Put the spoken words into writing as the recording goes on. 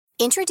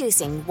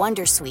Introducing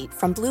Wondersuite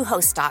from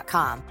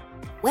Bluehost.com.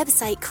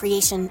 Website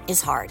creation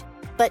is hard,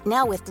 but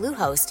now with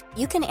Bluehost,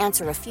 you can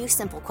answer a few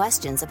simple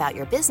questions about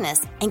your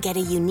business and get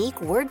a unique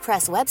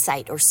WordPress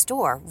website or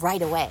store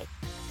right away.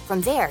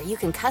 From there, you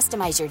can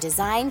customize your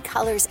design,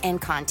 colors,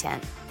 and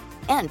content.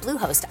 And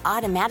Bluehost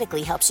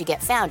automatically helps you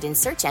get found in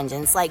search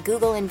engines like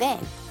Google and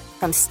Bing.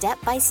 From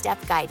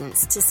step-by-step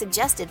guidance to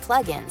suggested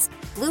plugins,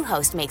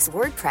 Bluehost makes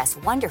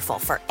WordPress wonderful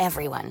for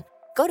everyone.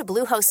 Go to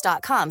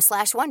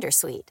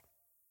bluehost.com/wondersuite.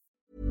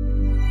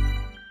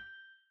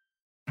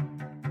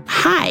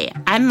 Hi,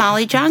 I'm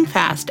Molly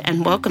Jong-Fast,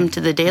 and welcome to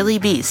The Daily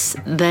Beast,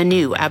 the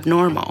new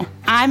abnormal.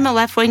 I'm a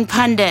left-wing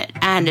pundit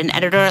and an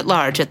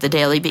editor-at-large at The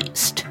Daily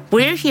Beast.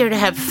 We're here to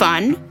have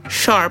fun,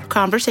 sharp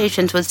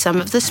conversations with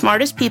some of the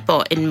smartest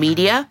people in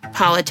media,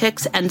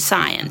 politics, and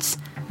science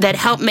that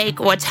help make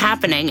what's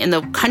happening in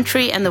the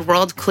country and the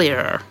world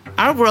clearer.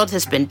 Our world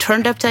has been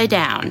turned upside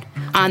down.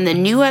 On The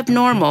New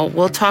Abnormal,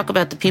 we'll talk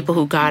about the people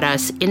who got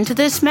us into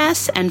this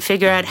mess and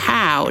figure out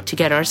how to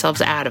get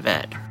ourselves out of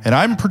it. And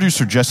I'm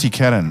producer Jesse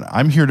Kennan.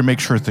 I'm here to make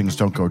sure things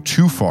don't go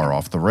too far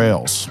off the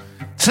rails.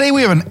 Today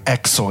we have an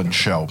excellent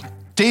show.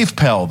 Dave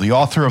Pell, the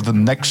author of the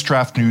Next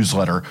Draft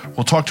newsletter,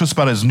 will talk to us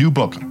about his new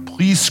book,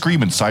 Please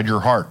Scream Inside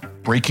Your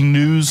Heart, Breaking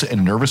News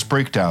and Nervous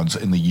Breakdowns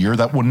in the Year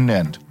That Wouldn't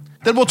End.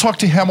 Then we'll talk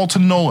to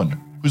Hamilton Nolan,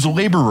 who's a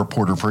labor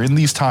reporter for In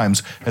These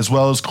Times, as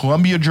well as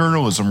Columbia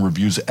Journalism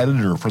Review's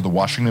editor for The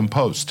Washington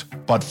Post.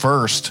 But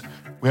first,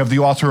 we have the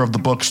author of the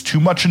books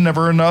Too Much and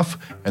Never Enough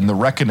and The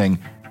Reckoning,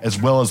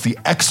 as well as the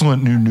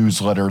excellent new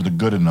newsletter The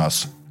Good in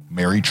Us,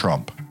 Mary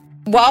Trump.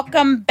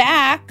 Welcome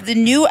back, the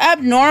new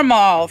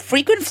abnormal,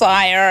 frequent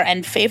flyer,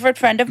 and favorite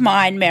friend of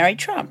mine, Mary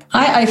Trump.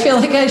 I feel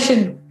like I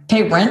should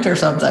pay rent or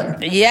something.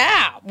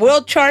 Yeah,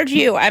 we'll charge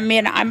you. I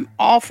mean, I'm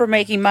all for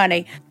making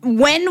money.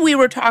 When we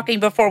were talking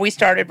before we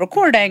started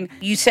recording,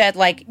 you said,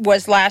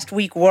 was last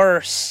week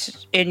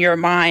worse in your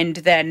mind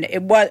than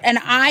it was? And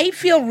I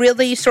feel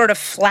really sort of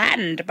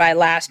flattened by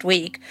last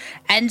week.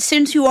 And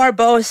since you are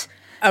both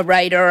a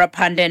writer, a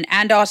pundit,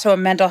 and also a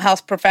mental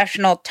health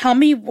professional, tell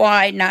me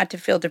why not to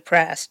feel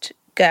depressed.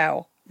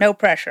 Go. No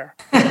pressure.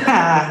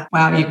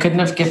 Wow, you couldn't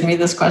have given me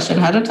this question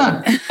ahead of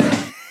time.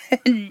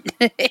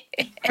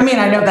 I mean,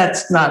 I know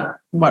that's not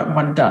what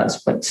one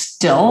does, but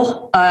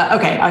still.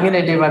 Okay, I'm going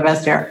to do my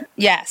best here.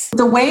 Yes.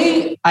 The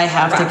way I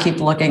have to keep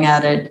looking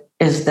at it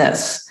is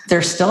this.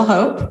 There's still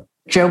hope.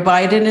 Joe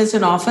Biden is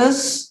in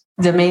office.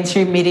 The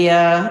mainstream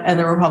media and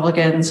the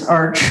Republicans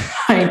are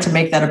trying to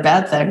make that a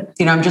bad thing.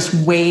 I'm just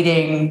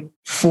waiting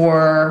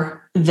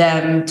for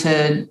them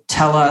to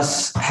tell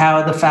us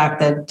how the fact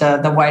that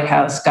the White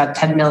House got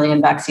 10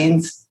 million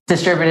vaccines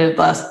distributed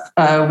last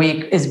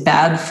week is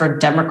bad for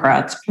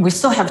Democrats. We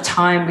still have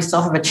time. We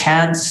still have a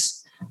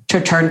chance to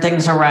turn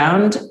things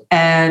around.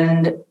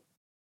 And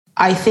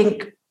I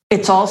think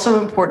it's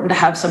also important to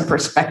have some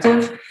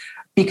perspective,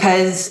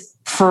 because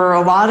for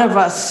a lot of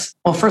us,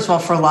 much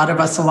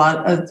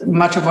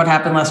of what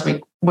happened last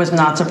week was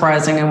not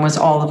surprising and was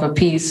all of a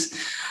piece.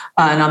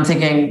 And I'm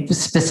thinking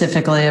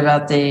specifically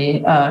about the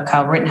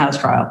Kyle Rittenhouse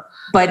trial.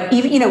 But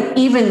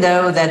even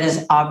though that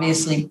is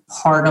obviously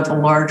part of a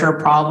larger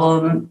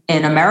problem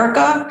in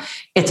America,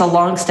 it's a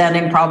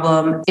longstanding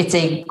problem. It's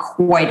a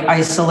quite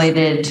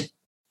isolated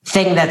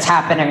thing that's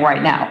happening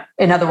right now.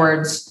 In other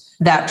words,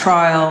 that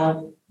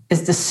trial,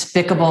 as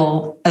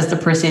despicable as the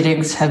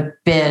proceedings have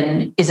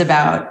been, is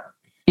about,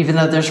 even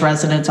though there's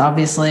resonance,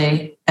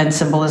 obviously, and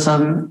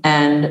symbolism,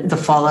 and the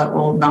fallout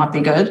will not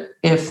be good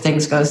if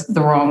things go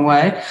the wrong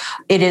way.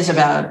 It is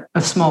about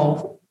a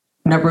small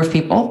number of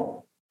people.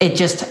 It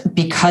just,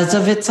 because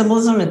of its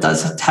symbolism, it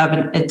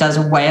does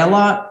weigh a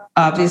lot,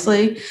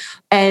 obviously.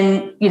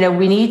 And,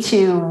 we need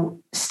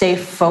to stay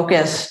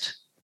focused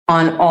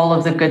on all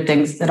of the good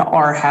things that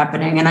are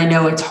happening. And I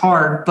know it's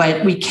hard,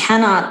 but we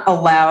cannot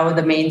allow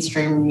the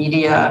mainstream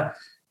media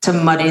to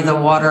muddy the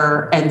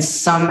water and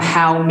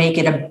somehow make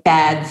it a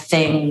bad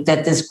thing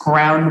that this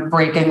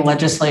groundbreaking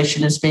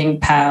legislation is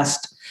being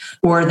passed,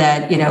 or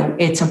that,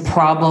 it's a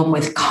problem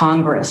with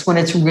Congress, when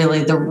it's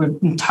really the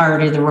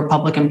entirety of the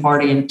Republican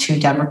Party and 2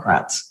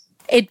 Democrats.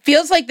 It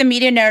feels like the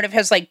media narrative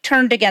has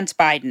turned against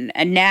Biden.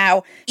 And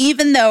now,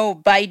 even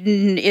though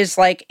Biden is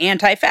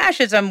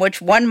anti-fascism,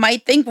 which one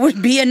might think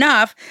would be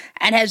enough,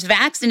 and has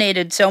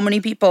vaccinated so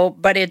many people,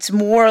 but it's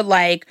more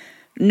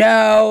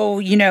no,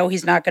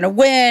 he's not going to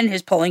win.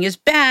 His polling is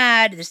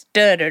bad. This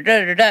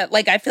da-da-da-da-da.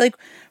 I feel like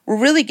we're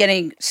really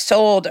getting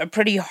sold a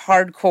pretty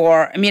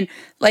hardcore. I mean,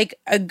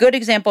 a good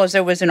example is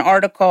there was an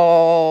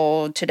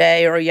article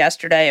today or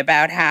yesterday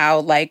about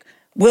how,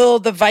 will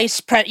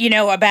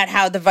the about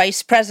how the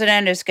vice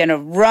president is going to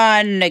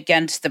run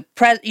against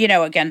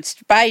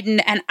against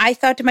Biden. And I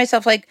thought to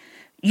myself,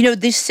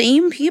 the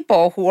same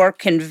people who are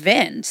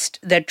convinced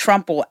that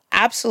Trump will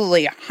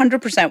absolutely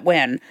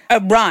 100%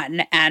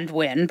 run and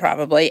win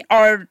probably,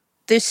 are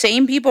the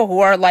same people who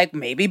are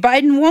maybe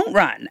Biden won't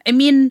run. I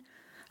mean,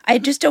 I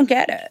just don't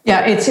get it.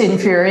 Yeah, it's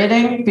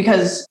infuriating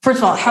because, first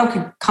of all, how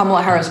could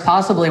Kamala Harris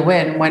possibly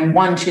win when,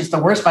 one, she's the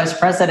worst vice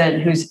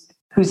president who's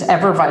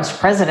ever vice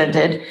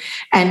presidented,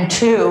 and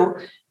two,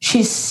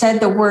 she said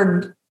the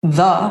word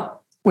 "the"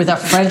 with a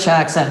French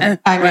accent.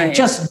 I mean,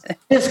 just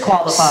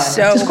disqualified.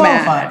 So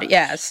disqualified. Mad,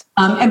 yes.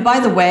 And by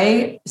the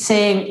way,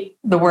 saying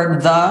the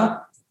word "the"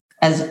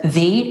 as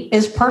 "the"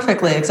 is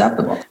perfectly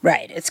acceptable.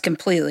 Right. It's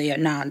completely a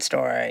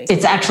non-story.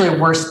 It's actually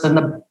worse than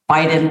the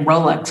Biden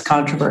Rolex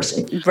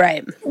controversy.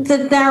 Right. The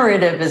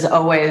narrative is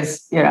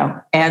always,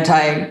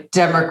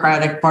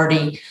 anti-Democratic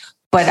Party,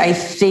 but I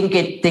think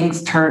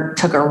things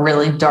took a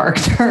really dark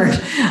turn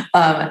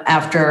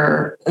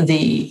after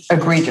the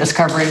egregious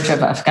coverage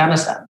of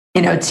Afghanistan.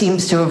 It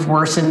seems to have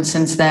worsened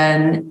since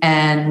then.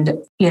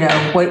 And,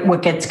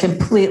 what gets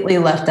completely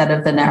left out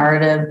of the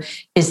narrative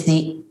is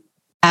the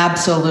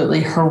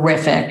absolutely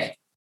horrific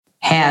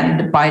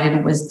hand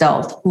Biden was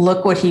dealt.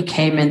 Look what he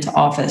came into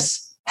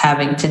office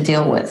having to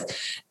deal with.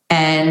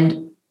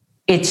 And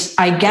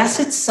I guess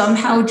it's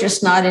somehow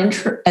just not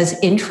as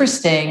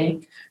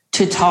interesting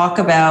to talk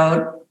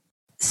about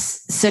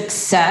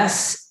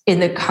success in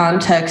the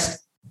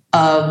context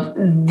of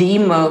the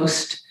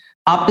most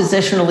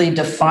oppositionally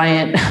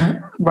defiant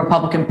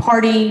Republican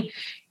Party,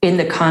 in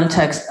the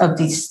context of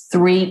these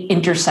three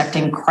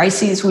intersecting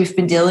crises we've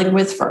been dealing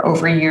with for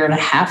over a year and a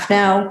half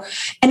now.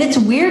 And it's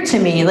weird to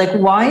me,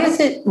 why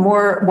did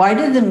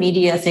the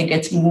media think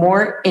it's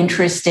more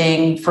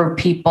interesting for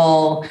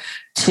people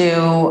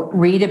to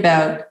read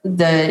about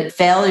the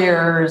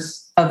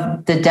failures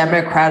of the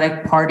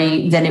Democratic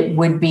Party than it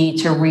would be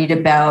to read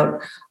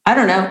about,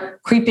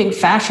 creeping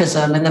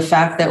fascism and the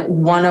fact that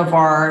one of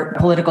our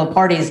political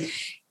parties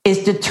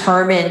is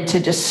determined to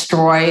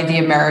destroy the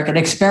American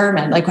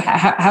experiment?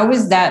 How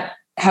is that?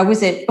 How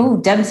is it,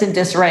 Dems in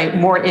disarray,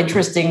 more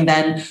interesting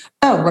than,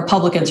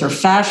 Republicans are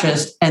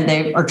fascist and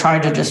they are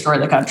trying to destroy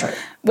the country?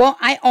 Well,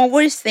 I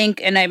always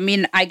think, and I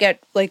mean, I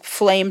get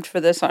flamed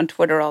for this on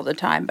Twitter all the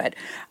time, but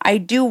I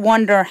do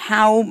wonder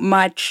how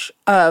much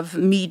of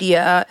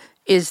media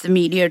is the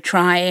media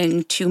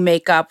trying to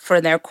make up for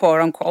their quote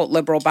unquote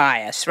liberal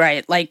bias,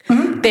 right?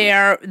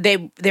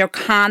 They're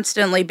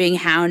constantly being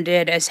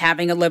hounded as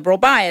having a liberal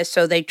bias,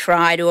 so they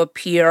try to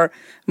appear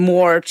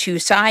more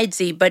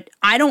two-sidesy. But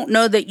I don't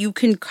know that you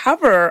can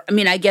cover. I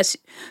mean, I guess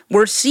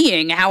we're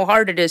seeing how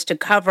hard it is to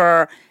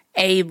cover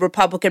a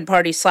Republican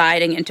Party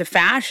sliding into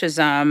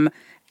fascism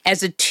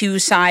as a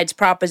two-sides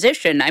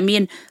proposition. I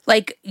mean,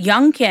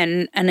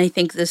 Youngkin, and I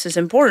think this is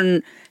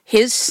important,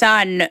 his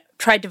son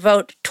tried to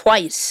vote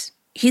twice.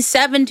 He's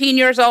 17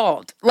 years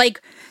old.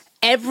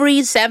 Every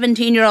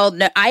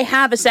 17-year-old, I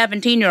have a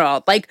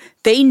 17-year-old,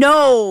 they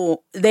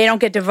know they don't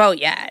get to vote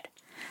yet.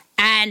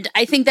 And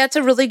I think that's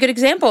a really good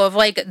example of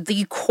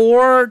the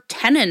core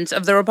tenets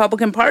of the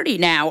Republican Party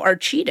now are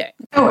cheating.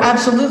 Oh,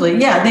 absolutely.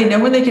 Yeah, they know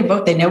when they can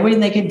vote. They know when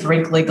they can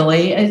drink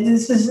legally. And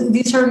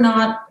these are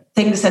not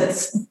things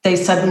that they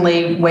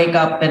suddenly wake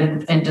up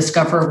and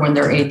discover when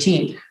they're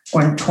 18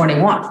 or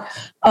 21.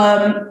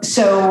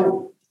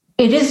 So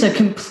it is a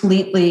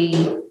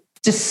completely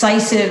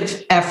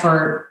decisive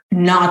effort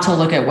not to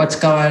look at what's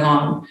going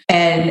on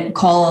and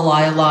call a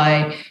lie a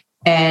lie.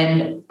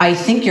 And I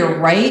think you're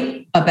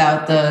right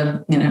about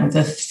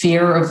the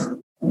fear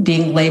of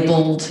being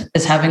labeled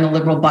as having a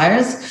liberal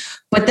bias.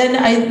 But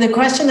then the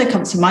question that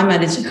comes to my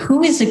mind is,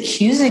 who is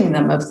accusing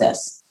them of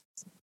this?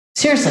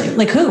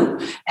 Seriously,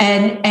 who?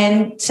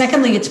 And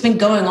secondly, it's been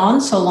going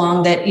on so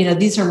long that,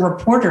 these are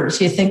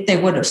reporters. You think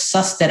they would have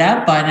sussed it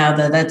out by now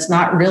that that's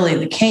not really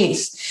the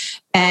case.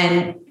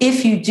 And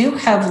if you do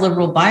have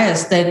liberal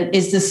bias, then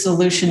is the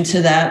solution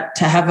to that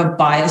to have a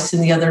bias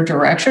in the other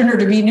direction or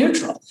to be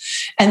neutral?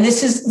 And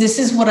this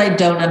is what I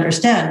don't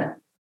understand.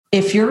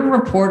 If you're a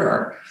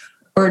reporter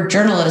or a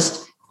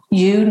journalist,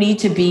 you need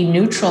to be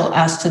neutral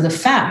as to the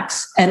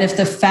facts. And if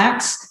the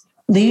facts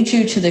lead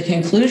you to the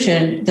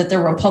conclusion that the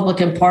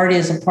Republican Party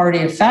is a party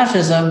of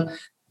fascism,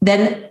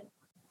 then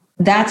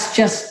that's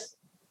just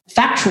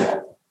factual.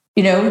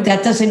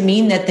 That doesn't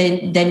mean that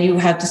then you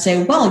have to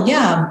say, well,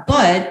 yeah,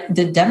 but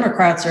the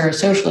Democrats are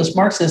socialist,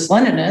 Marxist,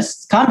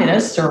 Leninists,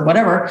 communists, or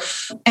whatever.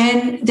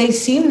 And they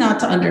seem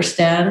not to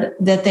understand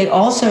that they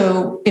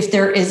also, if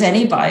there is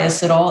any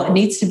bias at all, it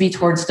needs to be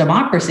towards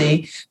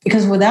democracy,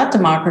 because without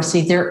democracy,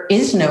 there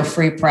is no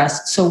free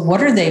press. So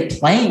what are they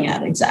playing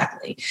at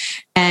exactly?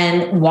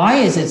 And why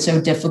is it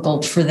so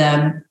difficult for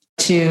them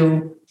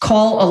to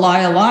call a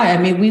lie a lie? I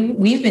mean,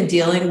 we've been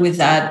dealing with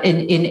that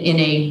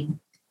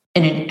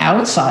in an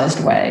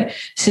outsized way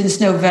since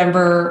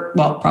November,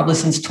 well, probably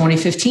since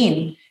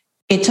 2015.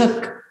 It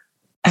took,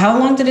 how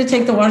long did it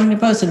take the Washington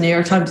Post and New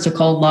York Times to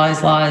call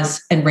lies,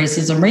 lies, and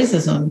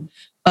racism?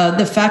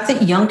 The fact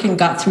that Youngkin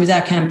got through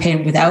that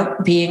campaign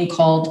without being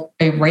called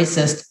a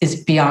racist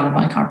is beyond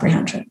my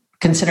comprehension,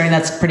 considering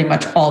that's pretty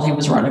much all he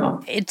was running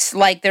on. It's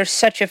there's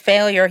such a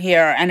failure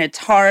here, and it's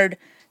hard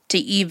to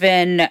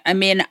even,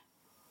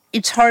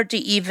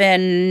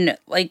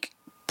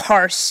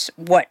 parse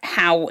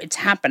how it's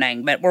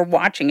happening, but we're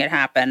watching it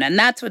happen, and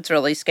that's what's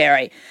really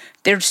scary.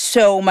 There's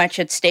so much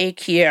at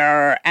stake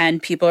here,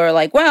 and people are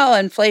well,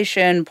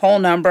 inflation, poll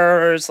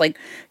numbers,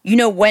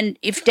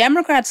 if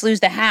Democrats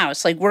lose the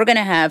House, we're going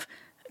to have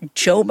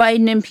Joe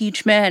Biden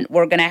impeachment.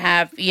 We're going to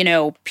have,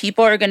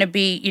 people are going to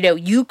be,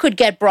 you could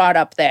get brought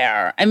up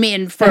there. I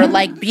mean, for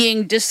like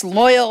being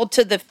disloyal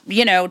to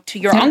to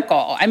your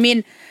uncle. I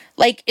mean,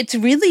 like, it's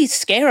really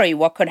scary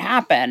what could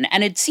happen.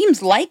 And it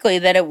seems likely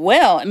that it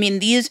will. I mean,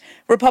 these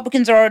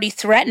Republicans are already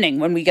threatening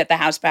when we get the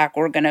House back,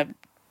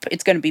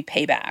 it's going to be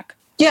payback.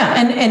 Yeah.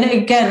 And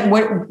again,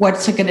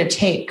 what's it going to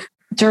take?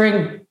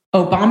 During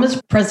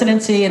Obama's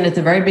presidency and at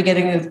the very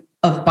beginning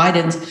of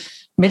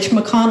Biden's, Mitch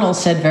McConnell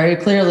said very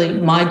clearly,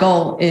 my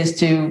goal is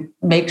to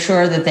make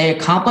sure that they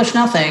accomplish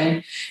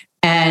nothing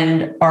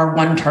and are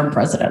one-term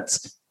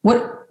presidents.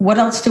 What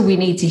else do we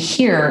need to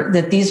hear?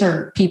 That these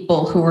are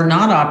people who are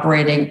not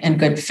operating in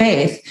good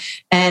faith.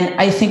 And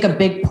I think a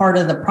big part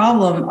of the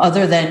problem,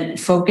 other than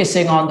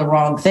focusing on the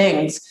wrong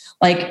things,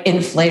 like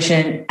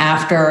inflation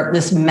after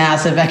this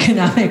massive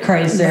economic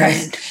crisis,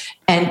 right,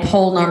 and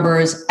poll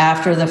numbers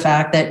after the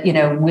fact that,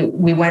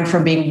 we went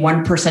from being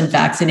 1%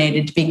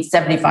 vaccinated to being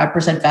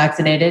 75%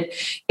 vaccinated,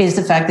 is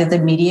the fact that the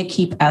media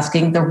keep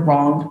asking the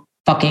wrong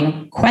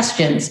fucking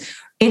questions.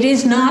 It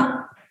is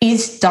not,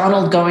 is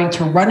Donald going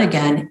to run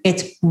again?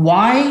 It's,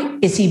 why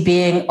is he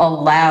being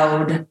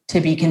allowed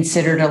to be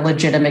considered a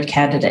legitimate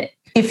candidate?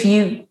 If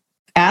you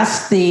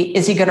ask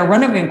is he going to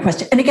run again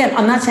question, and again,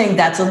 I'm not saying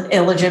that's an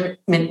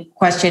illegitimate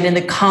question in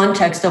the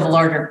context of a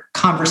larger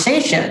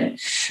conversation,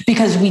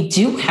 because we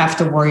do have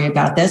to worry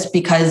about this,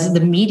 because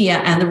the media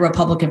and the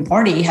Republican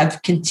Party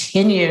have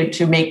continued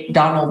to make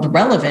Donald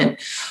relevant,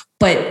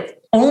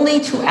 but only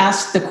to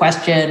ask the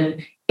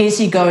question, is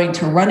he going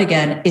to run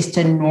again, is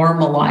to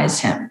normalize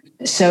him.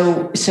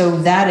 So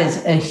that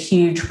is a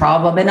huge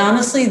problem. And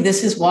honestly,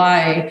 this is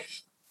why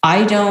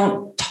I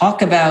don't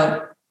talk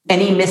about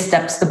any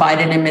missteps the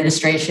Biden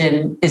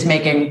administration is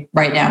making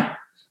right now,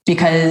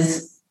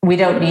 because we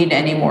don't need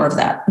any more of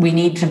that. We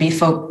need to be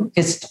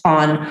focused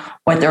on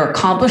what they're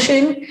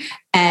accomplishing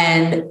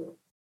and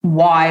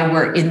why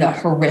we're in the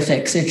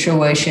horrific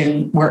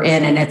situation we're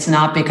in. And it's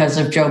not because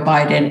of Joe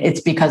Biden,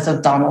 it's because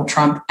of Donald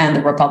Trump and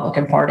the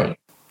Republican Party.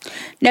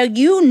 Now,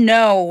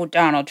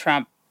 Donald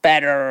Trump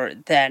better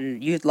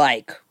than you'd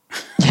like.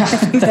 Yeah,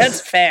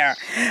 that's fair.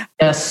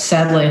 Yes,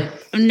 sadly.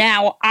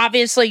 Now,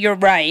 obviously, you're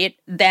right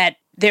that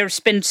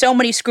there's been so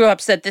many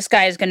screw-ups that this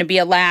guy is going to be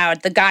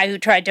allowed. The guy who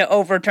tried to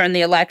overturn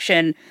the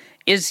election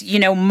is,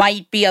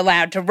 might be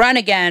allowed to run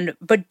again.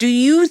 But do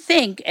you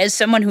think, as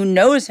someone who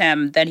knows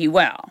him, that he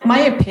will? My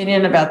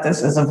opinion about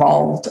this has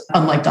evolved,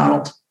 unlike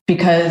Donald,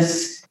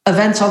 because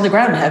events on the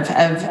ground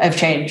have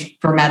changed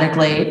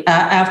dramatically.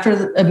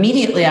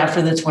 Immediately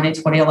after the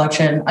 2020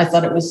 election, I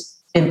thought it was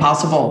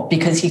impossible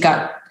because he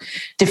got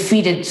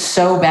defeated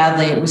so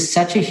badly. It was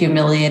such a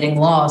humiliating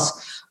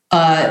loss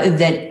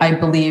that I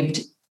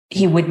believed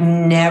he would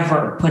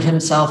never put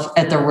himself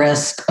at the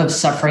risk of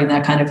suffering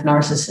that kind of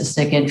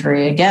narcissistic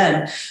injury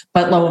again.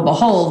 But lo and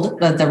behold,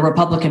 the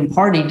Republican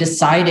Party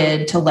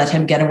decided to let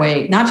him get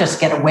away, not just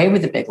get away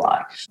with the big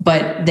lie,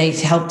 but they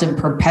helped him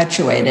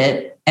perpetuate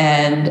it.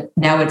 And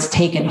now it's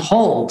taken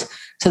hold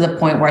to the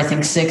point where I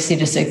think 60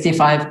 to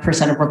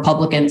 65% of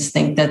Republicans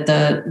think that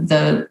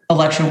the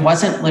election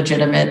wasn't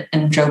legitimate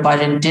and Joe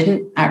Biden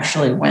didn't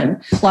actually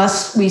win.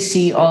 Plus, we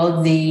see all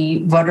of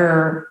the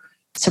voter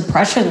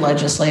suppression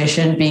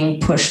legislation being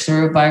pushed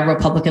through by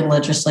Republican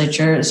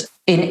legislatures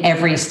in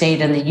every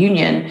state in the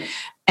union.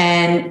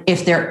 And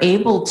if they're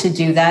able to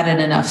do that in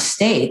enough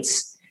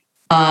states,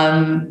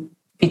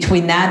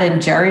 between that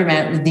and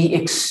the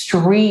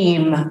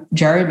extreme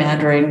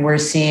gerrymandering we're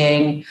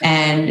seeing,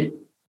 and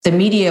the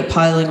media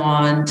piling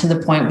on to the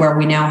point where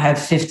we now have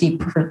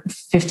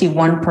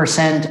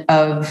 51%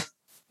 of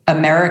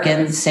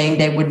Americans saying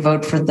they would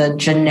vote for the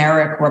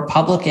generic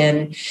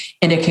Republican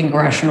in a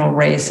congressional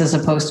race as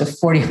opposed to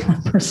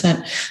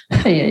 41%.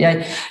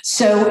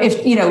 So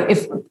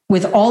if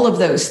with all of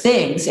those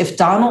things, if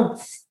Donald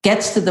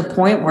gets to the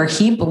point where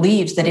he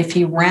believes that if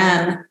he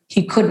ran,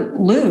 he couldn't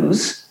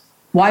lose,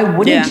 why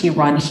wouldn't he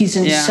run? He's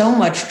in so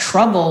much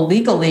trouble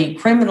legally,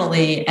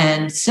 criminally,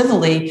 and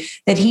civilly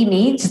that he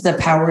needs the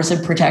powers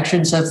and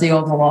protections of the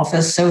Oval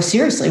Office so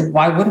seriously.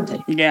 Why wouldn't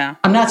he? Yeah.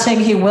 I'm not saying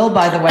he will,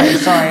 by the way.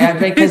 Sorry,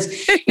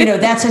 because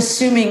that's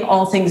assuming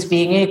all things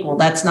being equal.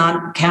 That's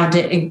not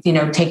counting,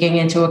 taking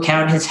into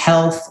account his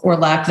health or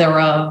lack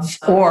thereof,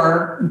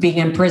 or being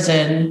in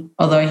prison.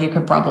 Although he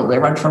could probably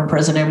run from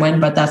prison and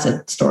win, but that's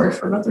a story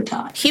for another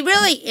time. He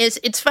really is.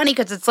 It's funny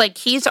because it's like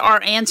he's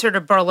our answer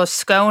to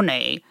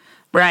Berlusconi.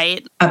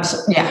 Right?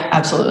 Yeah,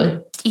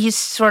 absolutely. He's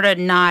sort of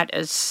not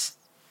as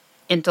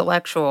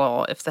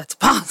intellectual, if that's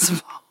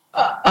possible.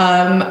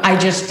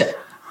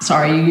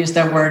 Sorry, you used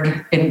that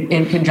word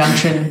in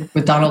conjunction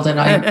with Donald, and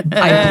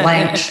I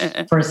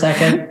blanked for a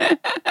second.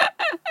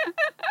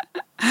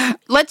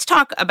 Let's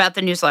talk about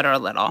the newsletter a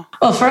little.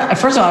 Well,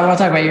 first of all, I want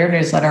to talk about your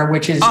newsletter,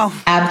 which is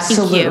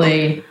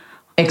absolutely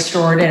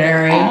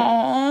extraordinary.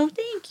 Oh,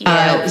 thank you.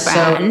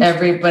 So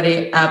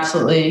everybody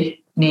absolutely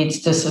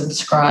needs to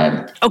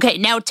subscribe. Okay,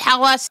 now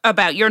tell us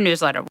about your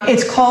newsletter.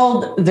 It's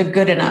called The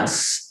Good in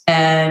Us,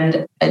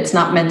 and it's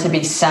not meant to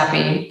be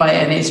sappy by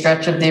any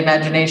stretch of the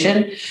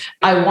imagination.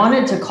 I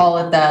wanted to call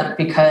it that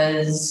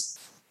because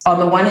On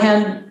the one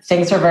hand,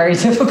 things are very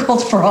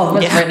difficult for all of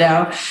us right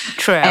now.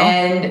 True.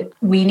 And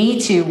we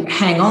need to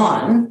hang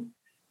on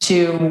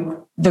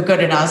to the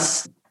good in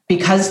us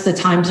because the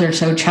times are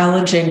so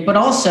challenging, but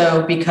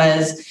also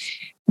because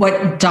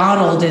what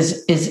Donald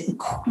is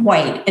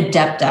quite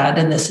adept at,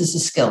 and this is a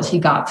skill he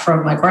got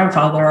from my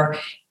grandfather,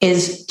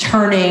 is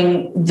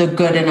turning the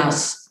good in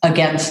us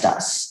against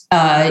us.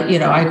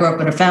 I grew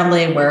up in a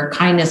family where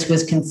kindness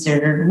was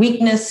considered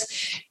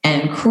weakness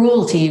and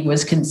cruelty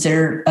was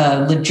considered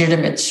a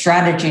legitimate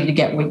strategy to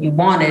get what you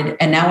wanted.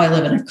 And now I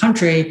live in a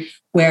country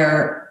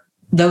where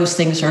those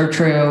things are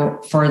true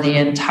for the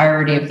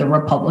entirety of the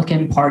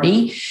Republican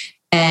Party.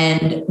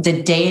 And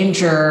the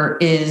danger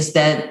is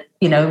that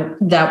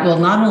that will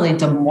not only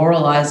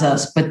demoralize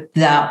us, but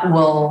that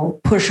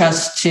will push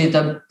us to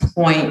the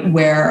point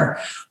where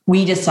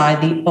we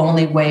decide the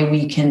only way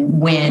we can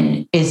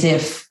win is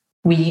if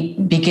we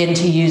begin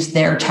to use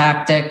their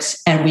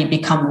tactics and we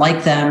become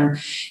like them.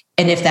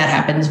 And if that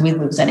happens, we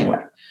lose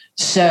anyway.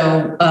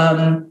 So,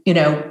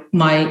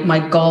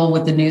 my goal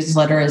with the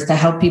newsletter is to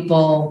help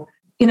people,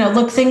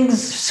 look things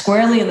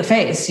squarely in the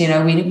face. We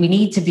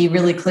need to be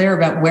really clear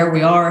about where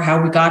we are,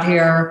 how we got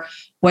here,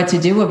 what to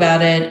do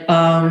about it,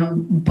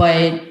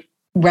 but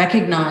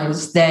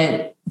recognize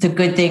that the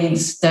good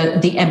things,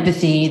 the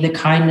empathy, the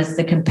kindness,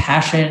 the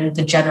compassion,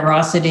 the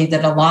generosity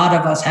that a lot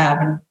of us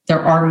have, and there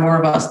are more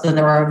of us than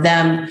there are of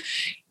them,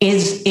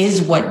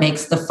 is what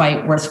makes the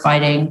fight worth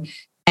fighting.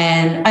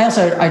 And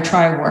I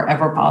try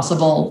wherever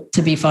possible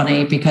to be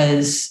funny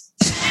because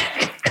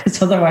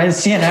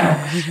otherwise,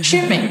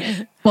 shoot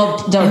me. Well,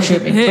 don't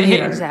shoot me. But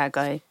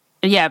Exactly.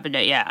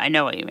 Yeah, I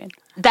know what you mean.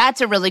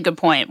 That's a really good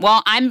point.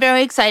 Well, I'm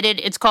very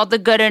excited. It's called The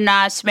Good in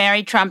Us.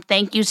 Mary Trump,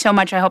 thank you so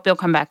much. I hope you'll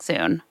come back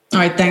soon. All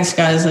right. Thanks,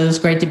 guys. It was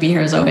great to be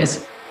here as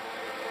always.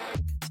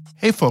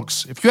 Hey,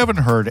 folks, if you haven't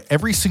heard,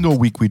 every single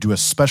week we do a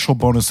special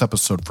bonus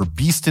episode for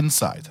Beast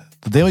Inside,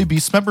 the Daily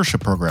Beast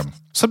membership program.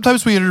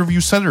 Sometimes we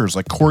interview senators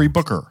like Cory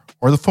Booker,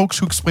 or the folks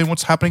who explain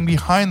what's happening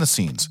behind the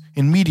scenes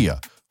in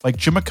media, like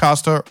Jim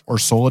Acosta or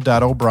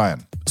Soledad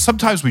O'Brien.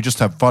 Sometimes we just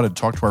have fun and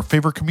talk to our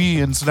favorite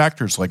comedians and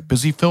actors like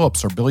Busy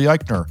Phillips or Billy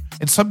Eichner.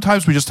 And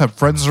sometimes we just have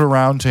friends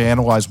around to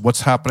analyze what's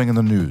happening in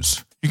the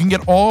news. You can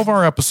get all of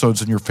our episodes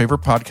in your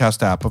favorite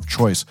podcast app of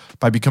choice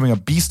by becoming a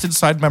Beast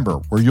Inside member,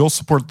 where you'll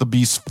support the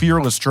Beast's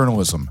fearless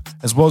journalism,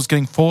 as well as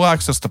getting full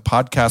access to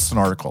podcasts and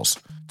articles.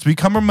 To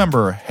become a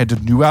member, head to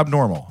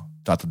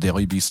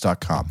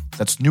newabnormal.thedailybeast.com.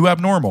 That's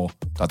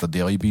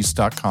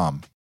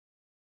newabnormal.thedailybeast.com.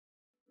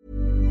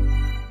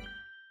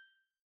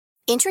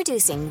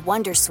 Introducing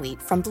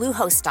Wondersuite from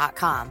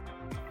Bluehost.com.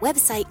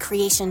 Website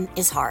creation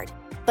is hard,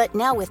 but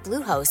now with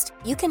Bluehost,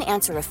 you can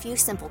answer a few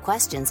simple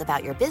questions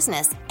about your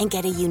business and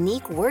get a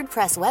unique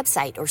WordPress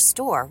website or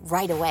store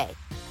right away.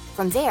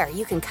 From there,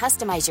 you can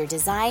customize your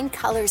design,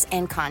 colors,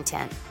 and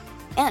content.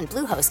 And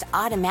Bluehost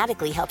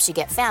automatically helps you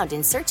get found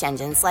in search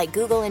engines like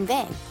Google and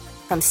Bing.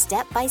 From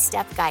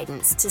step-by-step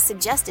guidance to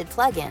suggested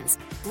plugins,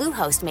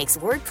 Bluehost makes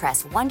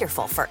WordPress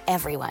wonderful for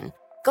everyone.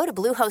 Go to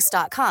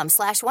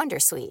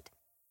bluehost.com/wondersuite.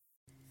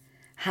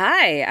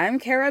 Hi, I'm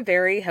Kara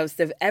Berry, host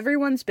of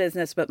Everyone's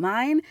Business But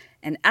Mine,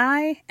 and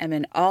I am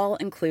an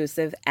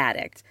all-inclusive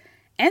addict.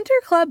 Enter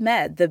Club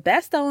Med, the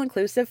best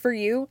all-inclusive for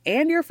you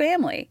and your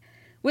family.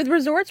 With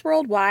resorts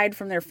worldwide,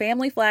 from their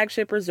family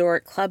flagship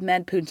resort, Club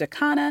Med Punta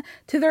Cana,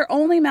 to their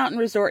only mountain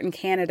resort in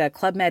Canada,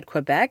 Club Med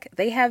Quebec,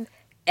 they have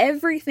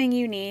everything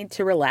you need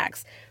to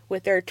relax.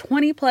 With their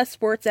 20-plus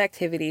sports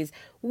activities,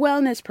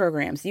 wellness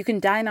programs, you can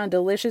dine on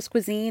delicious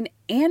cuisine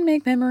and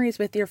make memories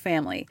with your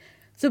family.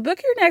 So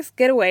book your next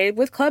getaway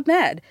with Club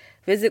Med.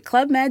 Visit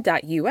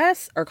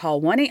clubmed.us or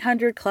call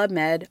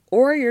 1-800-CLUB-MED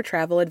or your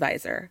travel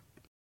advisor.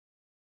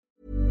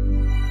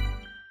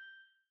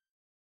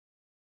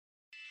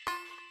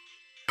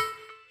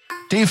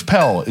 Dave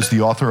Pell is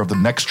the author of the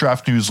Next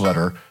Draft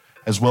newsletter,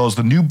 as well as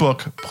the new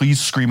book, Please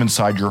Scream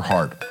Inside Your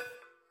Heart.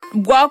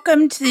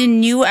 Welcome to the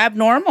New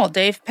Abnormal,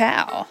 Dave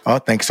Pell. Oh,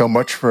 thanks so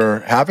much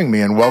for having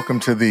me, and welcome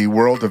to the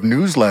world of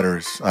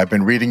newsletters. I've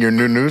been reading your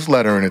new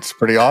newsletter, and it's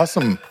pretty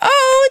awesome.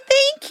 Oh,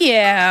 thank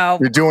you.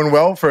 You're doing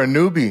well for a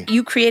newbie.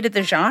 You created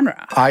the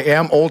genre. I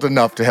am old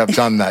enough to have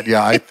done that,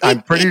 yeah.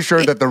 I'm pretty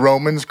sure that the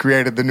Romans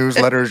created the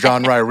newsletter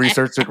genre. I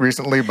researched it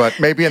recently, but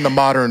maybe in the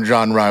modern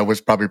genre, it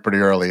was probably pretty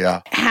early,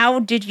 yeah.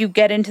 How did you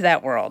get into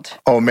that world?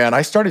 Oh, man,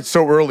 I started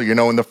so early.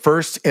 In the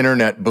first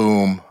internet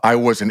boom, I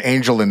was an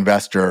angel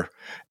investor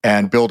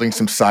and building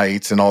some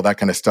sites and all that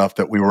kind of stuff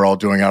that we were all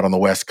doing out on the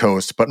West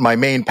Coast. But my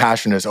main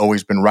passion has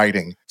always been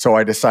writing. So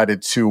I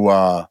decided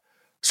to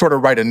sort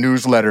of write a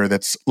newsletter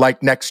that's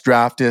like Next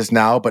Draft is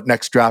now, but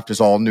Next Draft is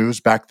all news.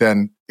 Back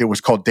then, it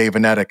was called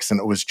Davenetics, and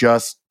it was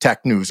just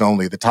tech news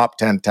only, the top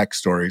 10 tech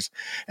stories.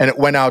 And it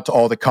went out to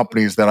all the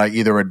companies that I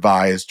either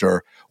advised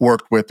or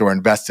worked with or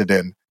invested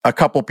in. a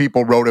couple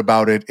people wrote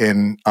about it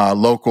in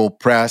local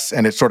press,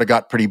 and it sort of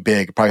got pretty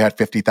big. It probably had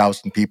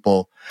 50,000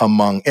 people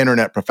among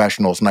internet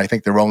professionals, and I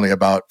think there were only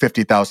about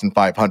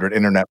 50,500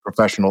 internet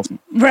professionals.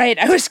 Right.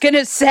 I was going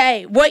to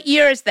say, what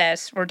year is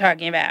this we're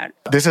talking about?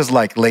 This is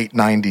like late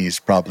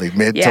 90s, probably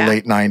mid to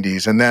late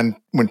 90s. And then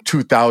when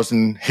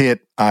 2000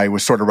 hit, I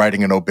was sort of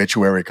writing an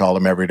obituary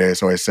column every day.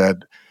 So I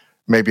said,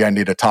 maybe I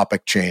need a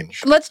topic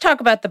change. Let's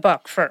talk about the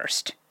book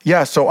first.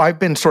 Yeah, so I've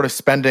been sort of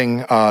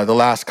spending the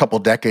last couple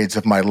decades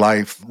of my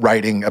life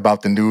writing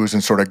about the news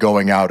and sort of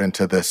going out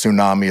into the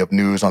tsunami of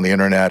news on the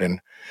internet and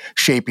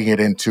shaping it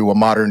into a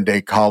modern day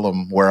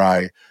column where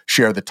I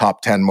share the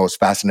top 10 most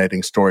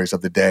fascinating stories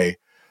of the day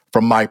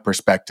from my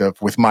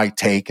perspective with my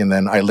take, and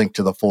then I link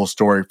to the full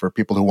story for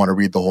people who want to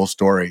read the whole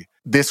story.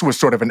 This was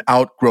sort of an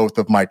outgrowth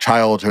of my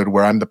childhood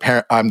where I'm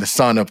the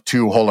son of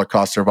two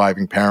Holocaust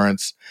surviving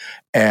parents,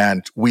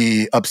 and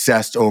we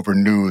obsessed over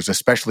news,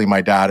 especially my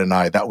dad and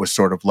I. That was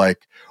sort of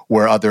like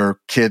where other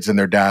kids and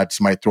their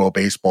dads might throw a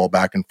baseball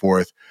back and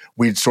forth.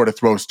 We'd sort of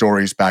throw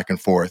stories back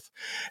and forth.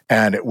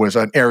 And it was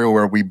an area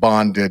where we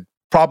bonded,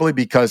 probably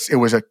because it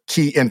was a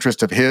key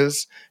interest of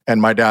his.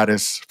 And my dad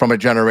is from a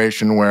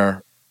generation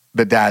where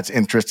the dad's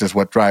interest is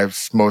what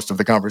drives most of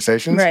the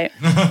conversations. Right.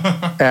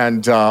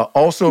 And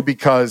also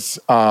because,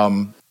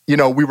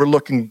 we were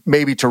looking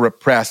maybe to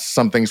repress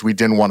some things we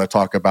didn't want to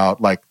talk about,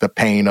 like the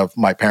pain of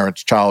my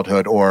parents'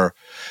 childhood or,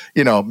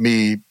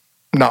 me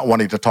not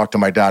wanting to talk to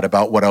my dad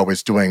about what I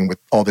was doing with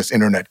all this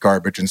internet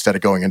garbage instead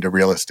of going into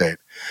real estate.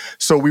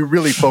 So we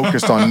really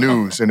focused on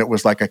news, and it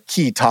was like a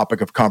key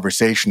topic of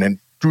conversation. And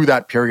through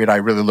that period, I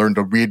really learned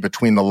to read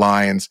between the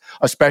lines,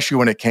 especially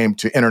when it came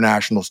to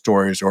international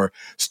stories or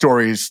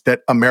stories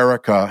that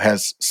America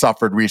has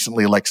suffered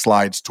recently, like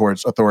slides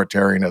towards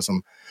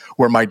authoritarianism,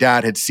 where my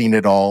dad had seen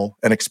it all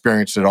and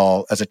experienced it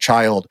all as a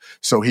child.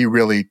 So he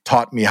really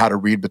taught me how to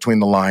read between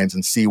the lines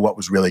and see what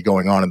was really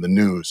going on in the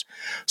news.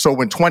 So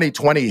when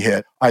 2020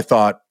 hit, I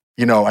thought,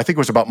 I think it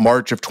was about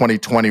March of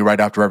 2020, right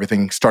after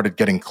everything started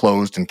getting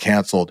closed and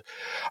canceled,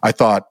 I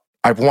thought,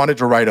 I've wanted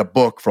to write a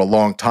book for a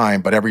long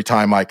time, but every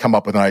time I come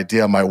up with an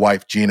idea, my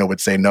wife, Gina, would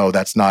say, no,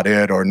 that's not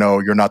it, or no,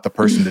 you're not the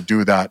person to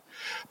do that.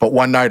 But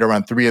one night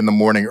around 3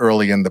 a.m,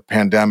 early in the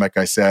pandemic,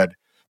 I said,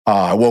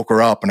 I woke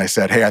her up and I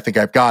said, hey, I think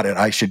I've got it.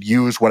 I should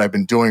use what I've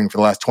been doing for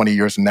the last 20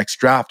 years in Next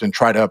Draft and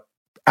try to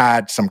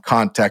add some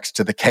context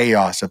to the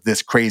chaos of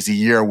this crazy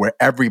year where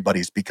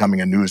everybody's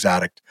becoming a news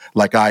addict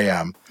like I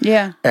am.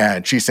 Yeah.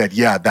 And she said,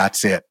 yeah,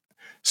 that's it.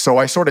 So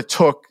I sort of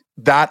took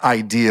that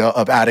idea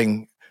of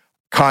adding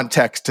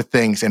context to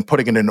things and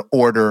putting it in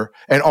order,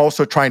 and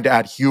also trying to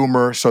add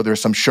humor so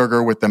there's some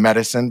sugar with the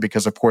medicine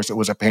because, of course, it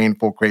was a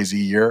painful, crazy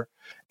year,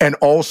 and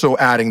also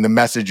adding the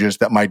messages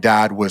that my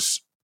dad was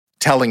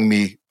telling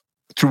me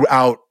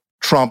throughout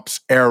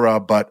Trump's era,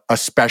 but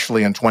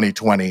especially in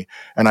 2020.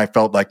 And I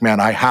felt like, man,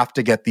 I have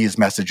to get these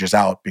messages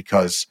out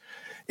because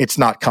it's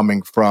not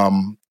coming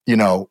from,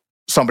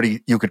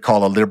 somebody you could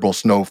call a liberal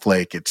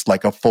snowflake. It's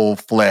like a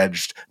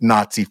full-fledged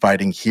Nazi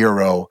fighting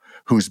hero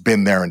who's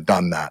been there and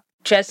done that.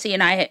 Jesse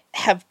and I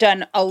have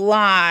done a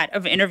lot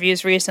of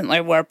interviews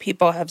recently where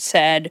people have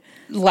said,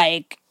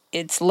 like,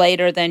 it's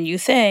later than you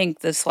think,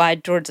 the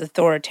slide towards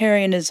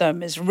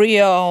authoritarianism is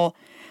real.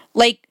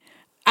 Like,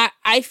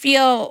 I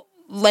feel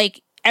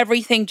like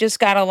everything just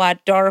got a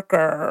lot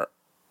darker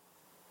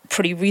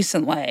pretty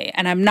recently,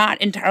 and I'm not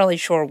entirely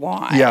sure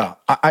why. Yeah,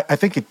 I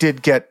think it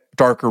did get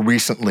darker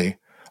recently.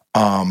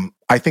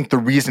 I think the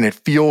reason it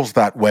feels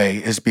that way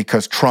is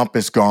because Trump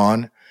is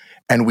gone,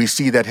 and we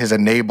see that his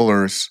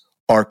enablers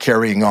are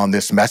carrying on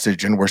this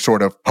message, and we're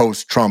sort of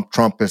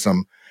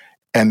post-Trumpism,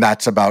 and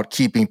that's about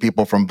keeping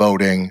people from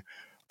voting,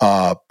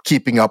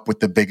 keeping up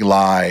with the big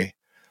lie,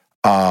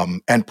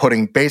 and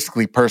putting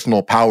basically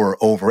personal power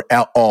over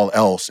all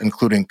else,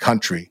 including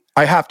country.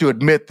 I have to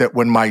admit that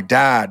when my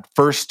dad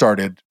first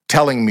started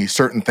telling me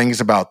certain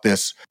things about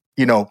this,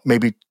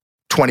 maybe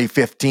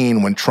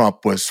 2015 when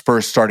Trump was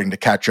first starting to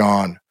catch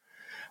on,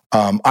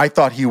 I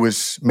thought he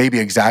was maybe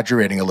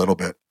exaggerating a little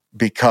bit,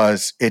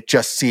 because it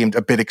just seemed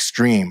a bit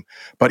extreme.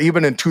 But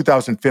even in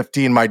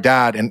 2015, my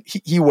dad, and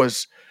he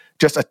was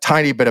just a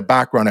tiny bit of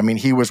background. I mean,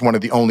 he was one of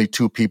the only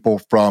 2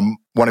 people from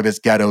one of his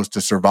ghettos to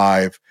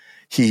survive.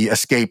 He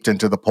escaped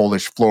into the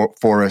Polish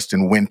forest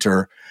in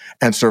winter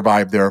and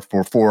survived there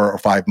for 4 or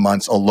 5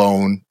 months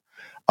alone,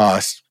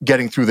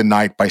 getting through the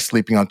night by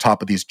sleeping on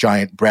top of these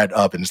giant bread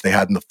ovens they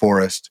had in the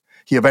forest.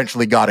 He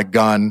eventually got a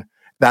gun.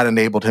 That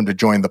enabled him to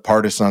join the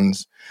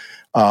partisans.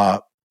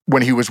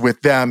 When he was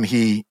with them,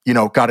 he,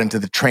 got into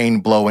the train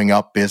blowing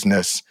up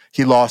business.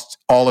 He lost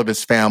all of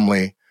his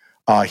family.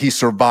 He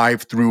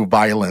survived through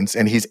violence,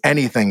 and he's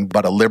anything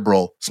but a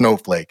liberal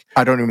snowflake.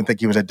 I don't even think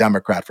he was a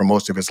Democrat for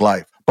most of his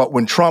life. But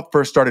when Trump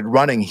first started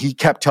running, he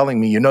kept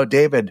telling me,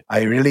 David,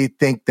 I really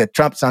think that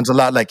Trump sounds a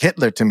lot like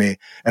Hitler to me.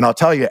 And I'll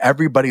tell you,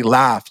 everybody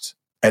laughed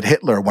at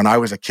Hitler when I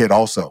was a kid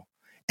also,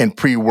 in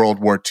pre-World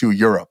War II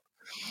Europe.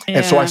 Yeah.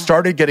 And so I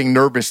started getting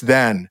nervous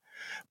then.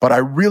 But I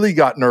really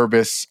got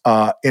nervous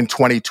in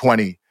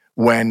 2020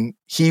 when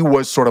he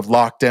was sort of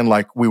locked in,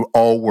 like we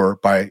all were,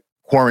 by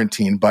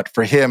quarantine. But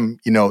for him,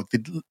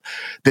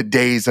 the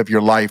days of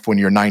your life when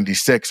you're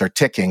 96 are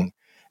ticking.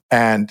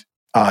 And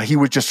he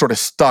was just sort of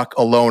stuck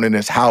alone in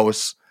his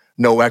house,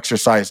 no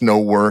exercise, no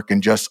work,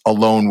 and just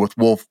alone with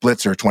Wolf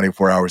Blitzer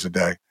 24 hours a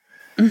day.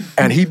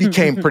 And he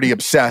became pretty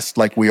obsessed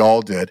like we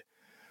all did.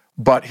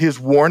 But his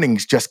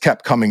warnings just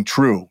kept coming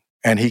true.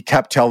 And he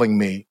kept telling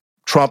me,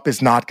 Trump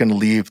is not going to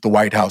leave the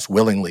White House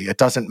willingly. It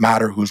doesn't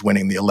matter who's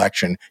winning the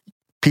election.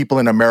 People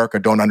in America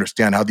don't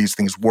understand how these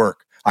things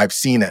work. I've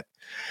seen it.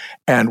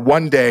 And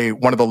one day,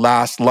 one of the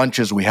last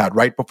lunches we had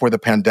right before the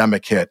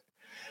pandemic hit,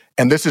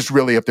 and this is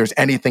really, if there's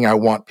anything I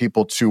want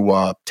people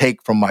to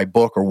take from my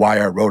book or why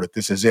I wrote it,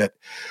 this is it.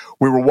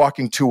 We were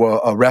walking to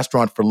a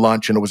restaurant for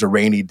lunch, and it was a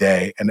rainy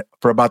day. And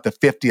for about the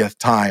 50th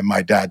time,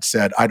 my dad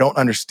said, I don't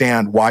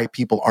understand why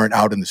people aren't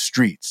out in the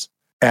streets.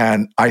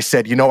 And I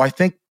said, I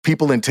think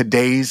people in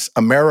today's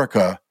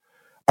America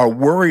are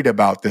worried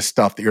about this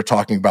stuff that you're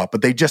talking about,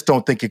 but they just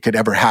don't think it could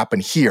ever happen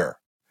here.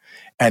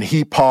 And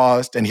he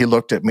paused and he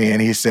looked at me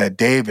and he said,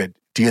 David,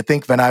 do you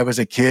think when I was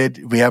a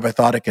kid, we ever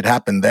thought it could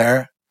happen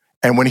there?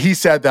 And when he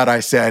said that, I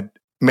said,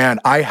 man,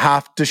 I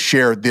have to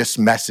share this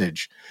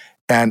message.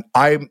 And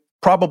I'm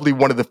probably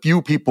one of the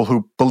few people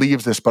who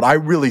believes this, but I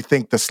really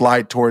think the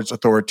slide towards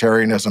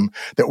authoritarianism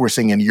that we're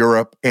seeing in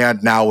Europe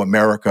and now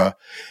America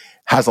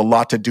has a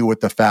lot to do with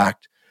the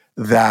fact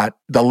that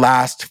the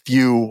last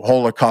few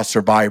Holocaust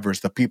survivors,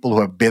 the people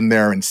who have been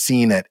there and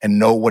seen it and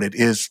know what it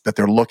is that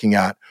they're looking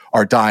at,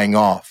 are dying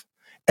off.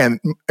 And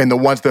the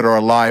ones that are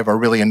alive are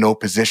really in no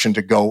position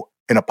to go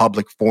in a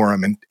public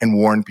forum and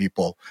warn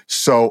people.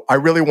 So I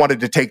really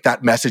wanted to take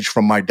that message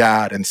from my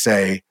dad and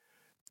say,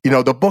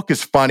 the book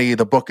is funny.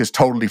 The book is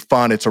totally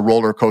fun. It's a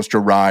roller coaster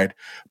ride.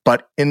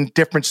 But in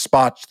different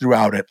spots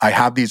throughout it, I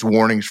have these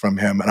warnings from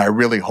him. And I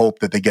really hope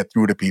that they get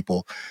through to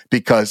people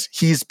because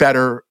he's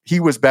better. He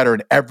was better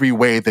in every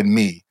way than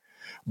me.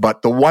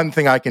 But the one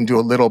thing I can do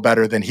a little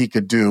better than he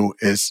could do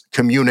is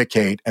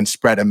communicate and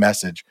spread a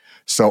message.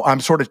 So I'm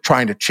sort of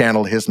trying to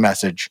channel his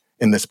message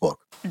in this book.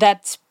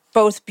 That's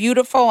both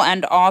beautiful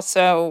and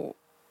also,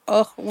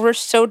 we're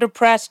so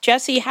depressed.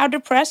 Jesse, how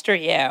depressed are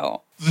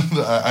you?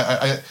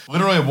 I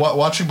literally am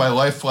watching my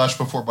life flash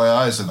before my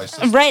eyes.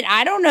 And right.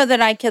 I don't know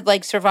that I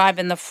could survive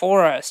in the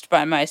forest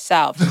by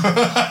myself.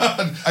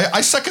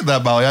 I second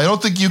that, Molly. I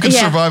don't think you can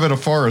survive in a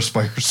forest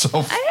by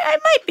yourself. I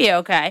might be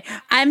okay.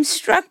 I'm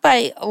struck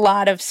by a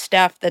lot of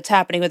stuff that's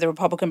happening with the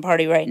Republican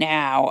Party right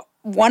now.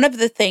 One of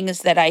the things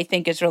that I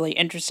think is really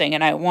interesting,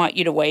 and I want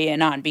you to weigh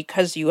in on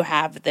because you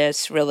have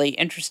this really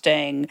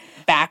interesting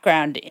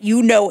background,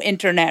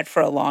 internet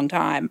for a long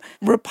time.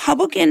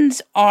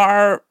 Republicans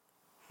are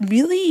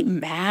really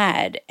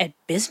mad at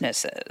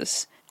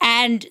businesses.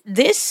 And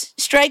this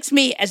strikes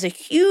me as a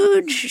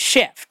huge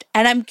shift.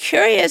 And I'm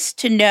curious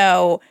to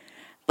know,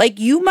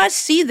 you must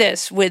see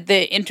this with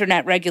the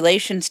internet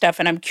regulation stuff,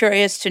 and I'm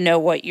curious to know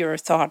what your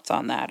thoughts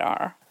on that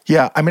are.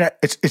 Yeah, I mean,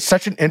 it's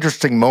such an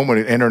interesting moment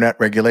in internet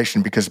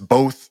regulation because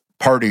both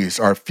parties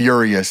are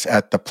furious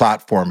at the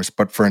platforms,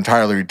 but for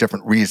entirely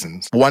different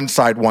reasons. One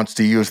side wants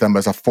to use them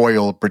as a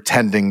foil,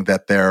 pretending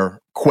that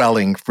they're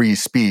quelling free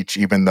speech,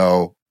 even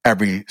though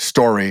every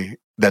story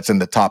that's in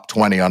the top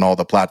 20 on all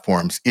the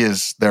platforms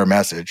is their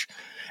message.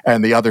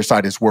 And the other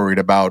side is worried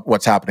about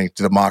what's happening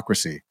to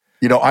democracy.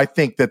 I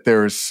think that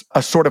there's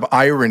a sort of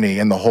irony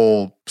in the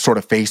whole sort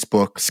of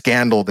Facebook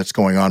scandal that's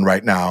going on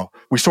right now.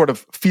 We sort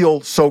of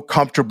feel so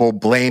comfortable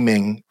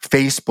blaming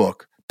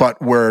Facebook,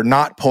 but we're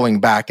not pulling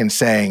back and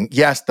saying,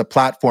 yes, the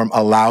platform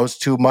allows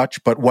too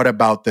much, but what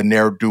about the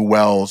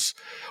ne'er-do-wells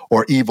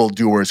or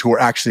evildoers who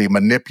are actually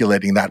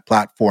manipulating that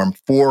platform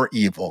for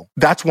evil?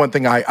 That's one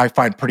thing I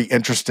find pretty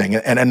interesting.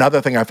 And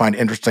another thing I find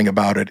interesting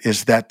about it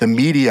is that the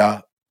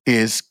media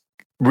is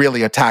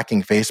really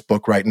attacking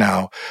Facebook right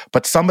now.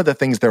 But some of the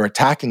things they're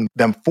attacking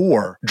them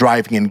for,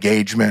 driving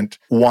engagement,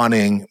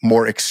 wanting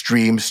more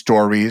extreme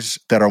stories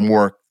that are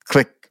more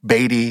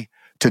clickbaity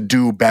to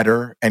do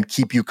better and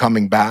keep you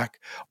coming back,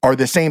 are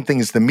the same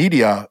things the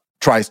media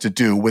tries to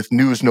do with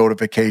news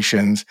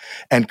notifications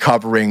and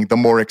covering the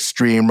more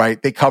extreme,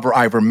 right? They cover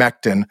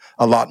ivermectin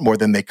a lot more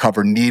than they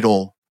cover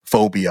needle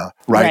phobia,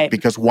 right?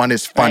 Because one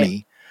is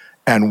funny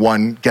and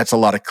one gets a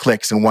lot of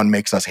clicks and one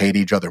makes us hate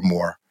each other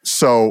more.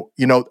 So,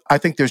 I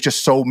think there's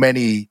just so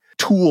many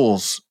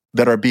tools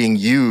that are being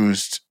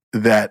used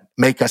that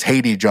make us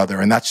hate each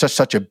other. And that's just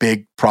such a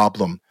big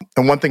problem.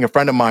 And one thing, a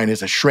friend of mine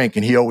is a shrink,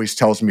 and he always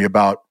tells me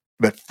about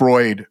that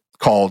Freud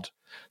called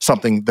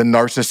something the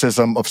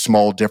narcissism of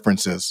small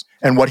differences.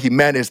 And what he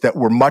meant is that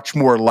we're much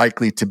more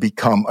likely to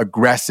become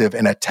aggressive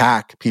and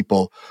attack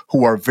people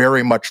who are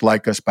very much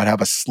like us but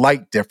have a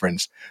slight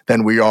difference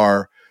than we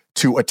are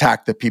to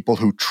attack the people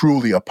who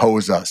truly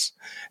oppose us.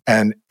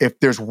 And if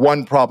there's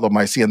one problem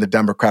I see in the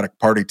Democratic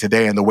Party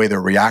today and the way they're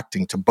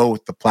reacting to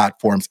both the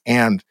platforms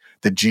and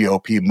the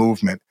GOP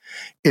movement,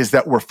 is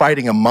that we're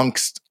fighting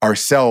amongst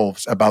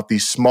ourselves about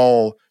these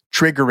small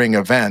triggering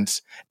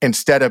events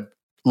instead of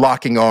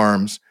locking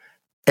arms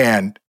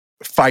and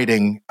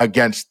fighting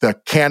against the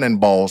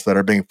cannonballs that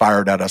are being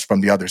fired at us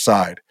from the other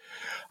side.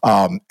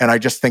 And I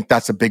just think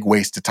that's a big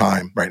waste of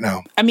time right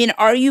now. I mean,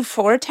 are you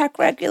for tech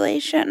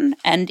regulation?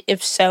 And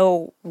if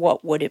so,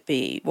 what would it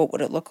be? What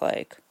would it look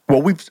like?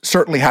 Well, we've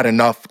certainly had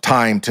enough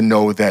time to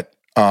know that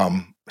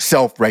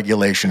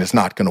self-regulation is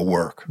not going to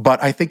work.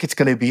 But I think it's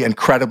going to be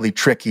incredibly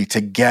tricky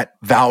to get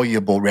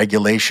valuable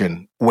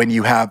regulation when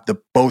you have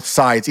both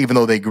sides, even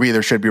though they agree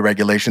there should be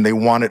regulation, they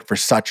want it for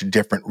such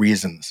different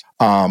reasons.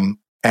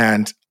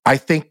 And I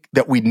think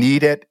that we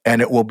need it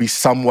and it will be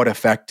somewhat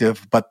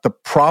effective. But the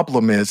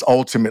problem is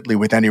ultimately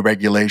with any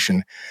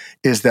regulation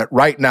is that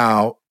right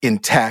now in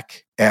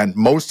tech and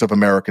most of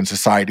American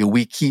society,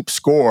 we keep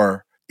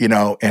score,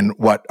 in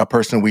what a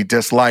person we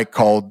dislike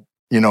called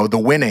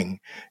the winning.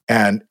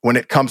 And when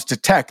it comes to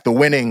tech, the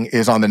winning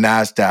is on the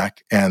NASDAQ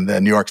and the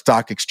New York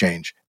Stock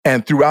Exchange.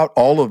 And throughout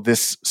all of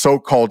this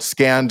so-called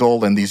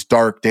scandal and these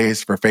dark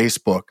days for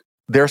Facebook,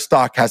 their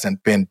stock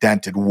hasn't been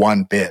dented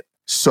one bit.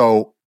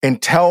 So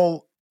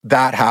until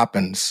that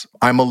happens,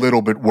 I'm a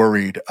little bit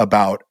worried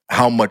about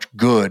how much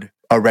good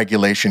a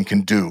regulation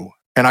can do.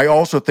 And I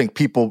also think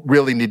people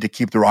really need to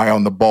keep their eye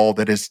on the ball.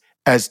 That is,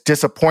 as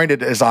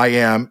disappointed as I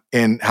am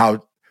in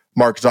how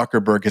Mark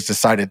Zuckerberg has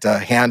decided to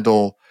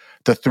handle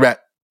the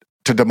threat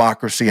to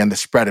democracy and the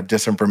spread of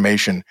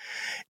disinformation,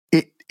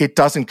 it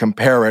doesn't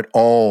compare at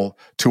all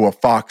to a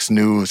Fox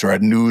News or a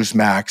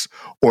Newsmax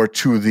or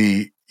to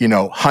the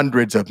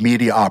hundreds of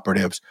media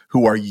operatives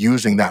who are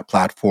using that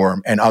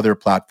platform and other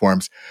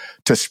platforms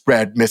to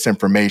spread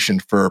misinformation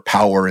for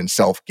power and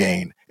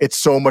self-gain. It's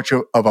so much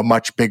of a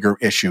much bigger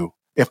issue.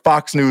 If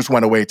Fox News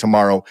went away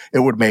tomorrow, it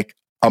would make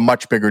a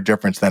much bigger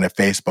difference than if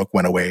Facebook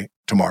went away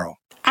tomorrow.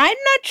 I'm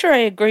not sure I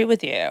agree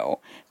with you,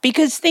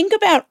 because think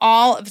about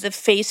all of the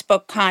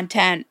Facebook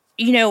content.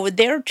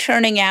 They're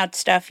churning out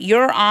stuff.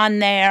 You're on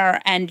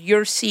there and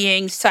you're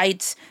seeing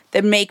sites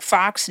that make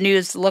Fox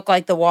News look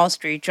like the Wall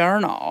Street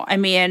Journal. I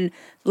mean,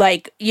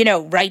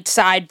 Right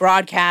Side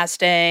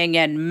Broadcasting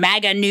and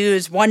MAGA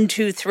News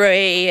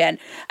 123. And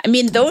I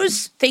mean,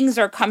 those things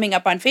are coming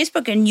up on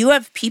Facebook, and you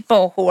have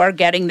people who are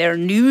getting their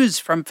news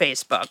from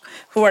Facebook,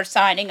 who are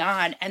signing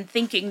on and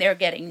thinking they're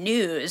getting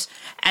news,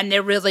 and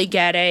they're really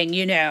getting,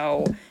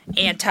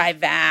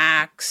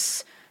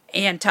 anti-vax,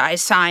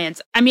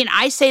 anti-science. I mean,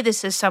 I say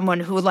this as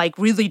someone who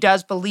really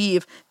does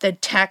believe that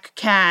tech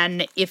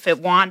can, if it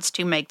wants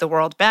to, make the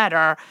world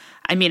better.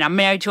 I mean, I'm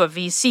married to a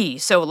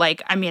VC, so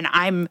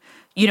I'm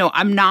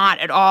not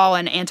at all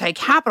an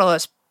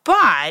anti-capitalist,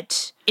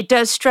 but it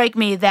does strike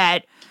me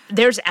that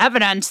there's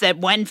evidence that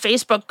when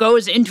Facebook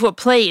goes into a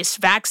place,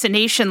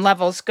 vaccination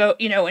levels go,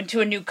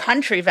 into a new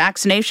country,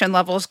 vaccination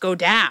levels go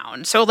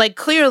down. So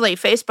clearly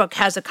Facebook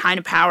has a kind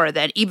of power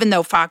that even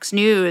though Fox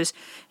News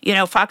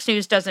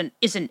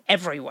isn't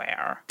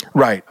everywhere.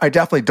 Right. I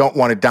definitely don't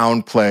want to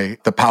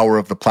downplay the power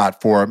of the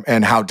platform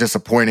and how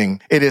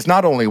disappointing it is,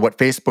 not only what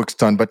Facebook's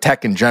done, but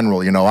tech in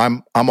general.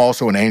 I'm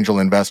also an angel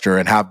investor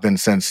and have been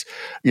since,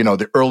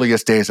 the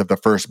earliest days of the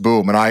first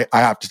boom. And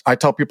I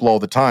tell people all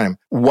the time,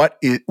 what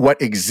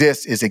exists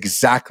is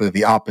exactly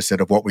the opposite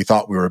of what we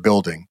thought we were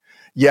building.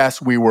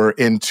 Yes, we were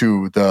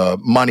into the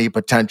money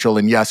potential,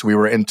 and yes, we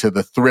were into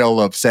the thrill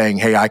of saying,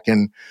 hey, I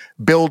can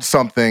build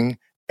something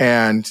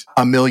and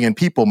 1 million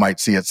people might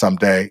see it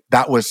someday.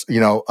 That was,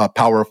 a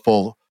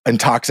powerful,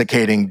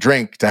 intoxicating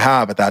drink to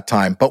have at that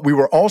time. But we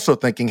were also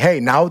thinking, hey,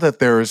 now that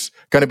there's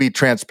going to be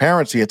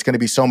transparency, it's going to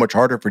be so much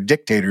harder for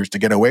dictators to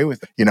get away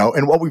with it,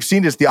 And what we've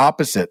seen is the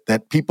opposite,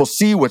 that people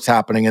see what's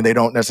happening and they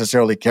don't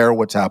necessarily care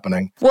what's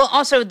happening. Well,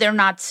 also, they're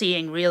not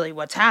seeing really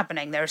what's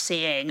happening. They're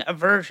seeing a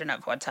version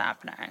of what's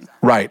happening.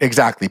 Right,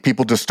 exactly.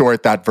 People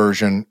distort that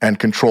version and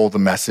control the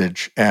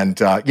message. And,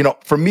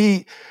 for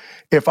me,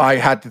 if I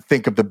had to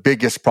think of the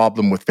biggest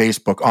problem with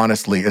Facebook,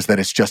 honestly, is that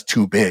it's just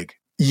too big.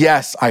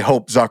 Yes, I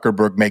hope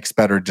Zuckerberg makes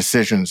better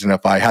decisions. And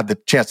if I had the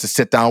chance to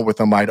sit down with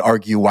him, I'd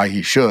argue why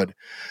he should.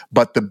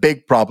 But the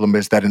big problem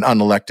is that an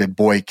unelected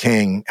boy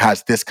king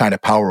has this kind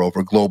of power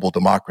over global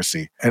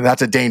democracy. And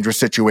that's a dangerous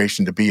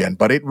situation to be in.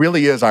 But it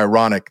really is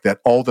ironic that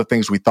all the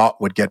things we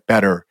thought would get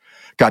better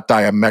got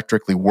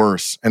diametrically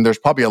worse. And there's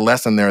probably a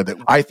lesson there that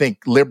I think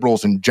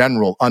liberals in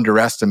general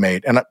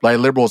underestimate. And by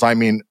liberals, I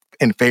mean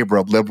in favor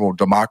of liberal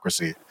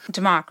democracy.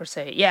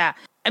 Democracy, yeah.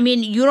 I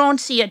mean, you don't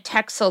see a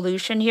tech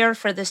solution here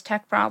for this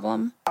tech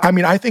problem? I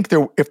mean, I think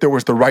if there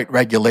was the right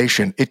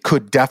regulation, it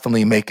could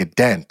definitely make a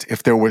dent.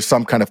 If there was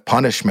some kind of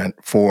punishment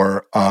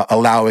for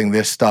allowing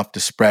this stuff to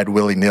spread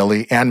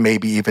willy-nilly and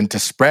maybe even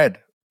to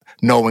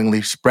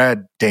knowingly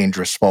spread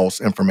dangerous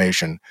false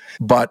information.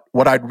 But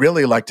what I'd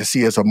really like to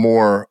see is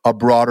a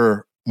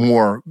broader,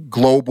 more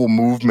global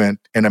movement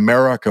in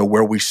America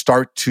where we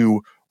start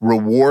to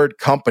reward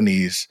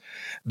companies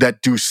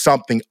that do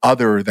something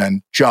other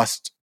than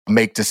just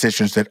make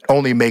decisions that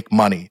only make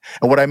money.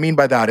 And what I mean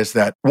by that is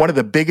that one of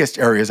the biggest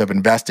areas of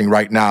investing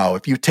right now,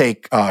 if you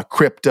take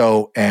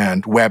crypto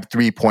and Web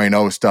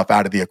 3.0 stuff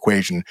out of the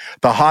equation,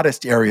 the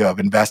hottest area of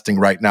investing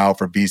right now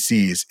for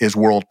VCs is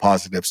world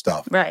positive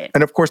stuff. Right.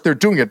 And of course, they're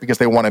doing it because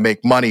they want to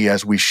make money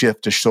as we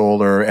shift to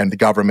solar and the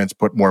governments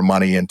put more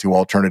money into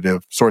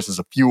alternative sources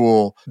of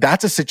fuel.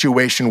 That's a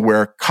situation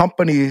where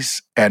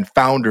companies and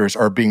founders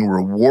are being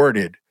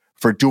rewarded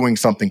for doing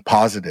something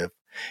positive.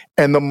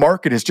 And the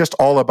market is just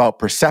all about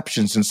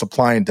perceptions and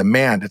supply and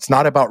demand. It's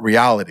not about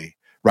reality,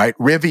 right?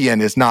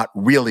 Rivian is not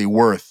really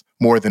worth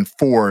more than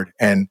Ford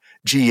and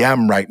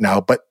GM right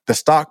now, but the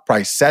stock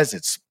price says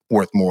it's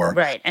worth more.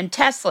 Right. And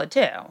Tesla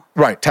too.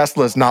 Right.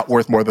 Tesla is not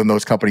worth more than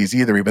those companies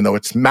either, even though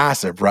it's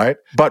massive, right?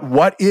 But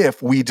what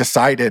if we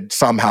decided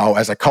somehow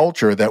as a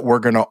culture that we're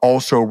going to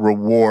also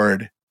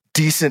reward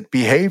decent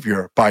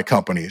behavior by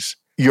companies?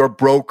 Your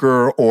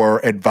broker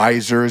or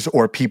advisors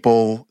or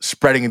people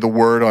spreading the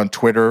word on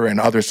Twitter and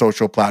other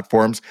social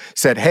platforms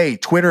said, hey,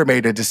 Twitter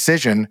made a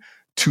decision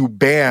to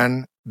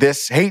ban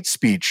this hate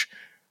speech.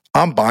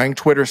 I'm buying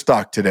Twitter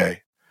stock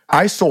today.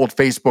 I sold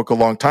Facebook a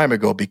long time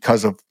ago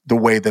because of the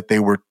way that they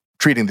were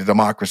treating the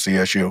democracy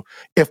issue.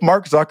 If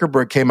Mark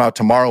Zuckerberg came out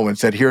tomorrow and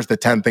said, here's the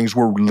 10 things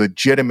we're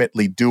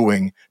legitimately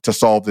doing to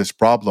solve this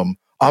problem,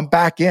 I'm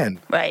back in.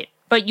 Right.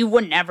 But you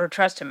wouldn't ever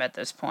trust him at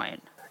this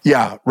point.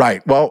 Yeah,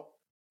 right. Well,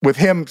 with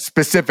him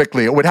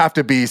specifically, it would have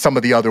to be some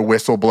of the other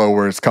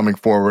whistleblowers coming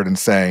forward and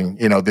saying,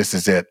 this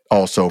is it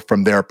also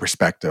from their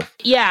perspective.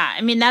 Yeah, I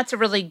mean, that's a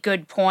really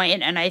good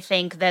point. And I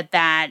think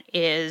that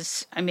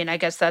is, I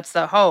guess that's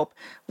the hope.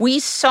 We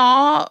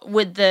saw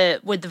with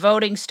the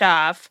voting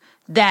stuff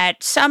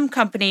that some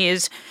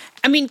companies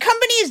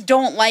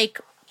don't like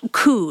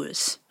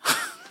coups.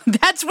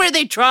 That's where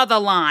they draw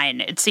the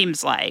line, it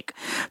seems like.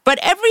 But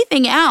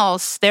everything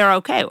else, they're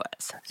okay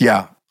with.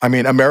 Yeah.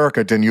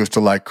 America didn't used to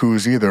like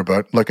coups either,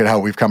 but look at how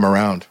we've come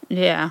around.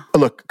 Yeah.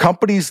 Look,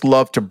 companies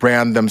love to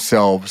brand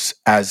themselves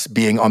as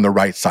being on the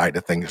right side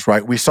of things,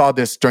 right? We saw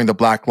this during the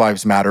Black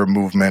Lives Matter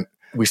movement.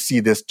 We see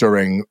this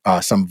during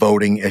some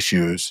voting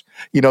issues.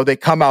 They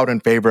come out in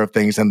favor of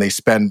things and they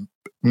spend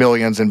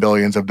millions and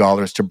billions of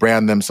dollars to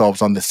brand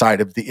themselves on the side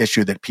of the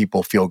issue that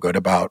people feel good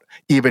about,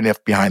 even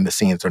if behind the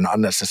scenes they're not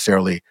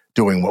necessarily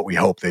doing what we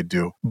hope they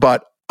do.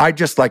 But I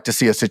just like to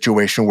see a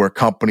situation where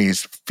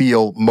companies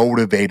feel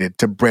motivated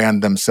to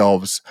brand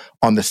themselves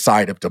on the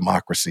side of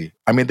democracy.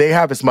 They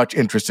have as much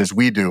interest as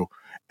we do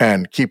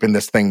in keeping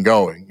this thing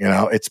going.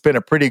 It's been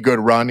a pretty good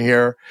run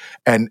here,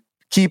 and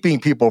keeping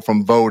people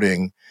from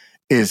voting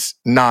is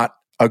not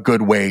a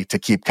good way to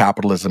keep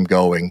capitalism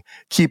going.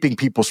 Keeping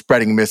people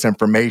spreading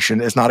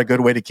misinformation is not a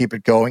good way to keep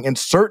it going. And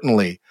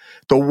certainly,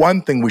 the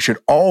one thing we should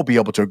all be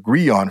able to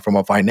agree on from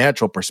a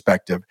financial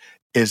perspective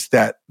is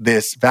that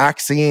this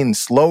vaccine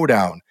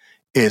slowdown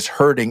is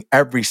hurting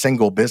every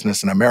single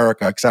business in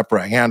America, except for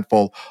a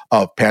handful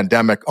of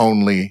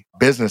pandemic-only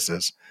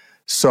businesses.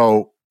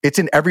 So it's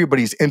in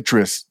everybody's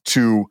interest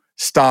to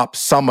stop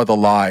some of the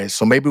lies.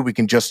 So maybe we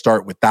can just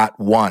start with that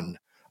one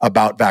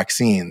about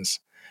vaccines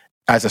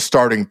as a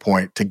starting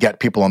point to get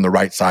people on the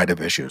right side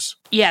of issues.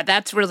 Yeah,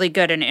 that's really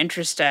good and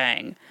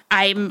interesting.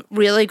 I'm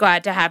really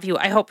glad to have you.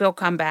 I hope you'll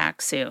come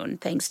back soon.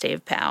 Thanks,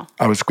 Dave Pell.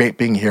 It was great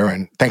being here,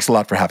 and thanks a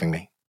lot for having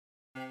me.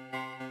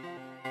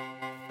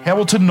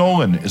 Hamilton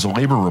Nolan is a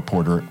labor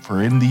reporter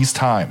for In These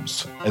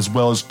Times, as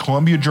well as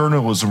Columbia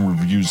Journalism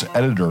Review's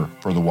editor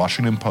for The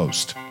Washington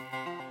Post.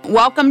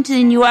 Welcome to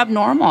the New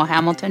Abnormal,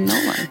 Hamilton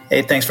Nolan.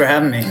 Hey, thanks for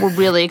having me. We're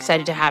really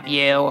excited to have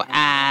you.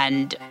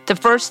 And the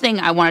first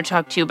thing I want to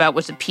talk to you about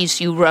was a piece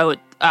you wrote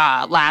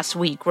last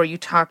week where you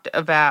talked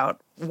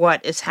about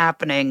what is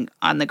happening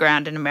on the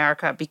ground in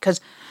America, because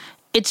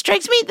it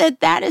strikes me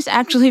that is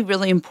actually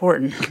really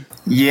important.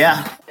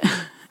 Yeah.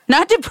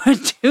 Not to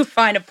put too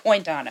fine a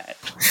point on it.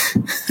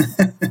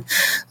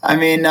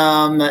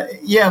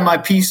 My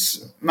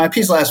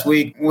piece last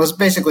week was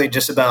basically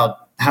just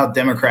about how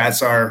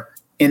Democrats are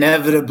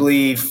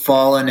inevitably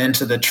fallen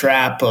into the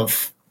trap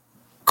of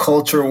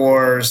culture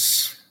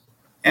wars,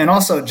 and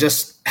also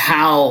just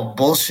how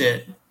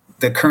bullshit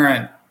the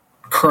current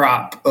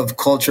crop of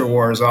culture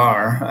wars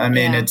are.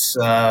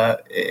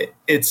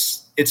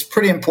 It's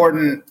pretty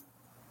important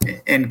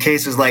in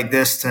cases like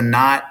this to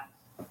not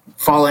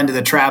fall into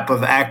the trap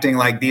of acting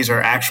like these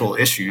are actual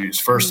issues,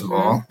 first of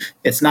all.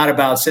 It's not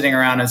about sitting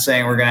around and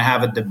saying we're going to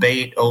have a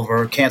debate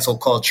over cancel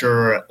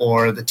culture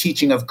or the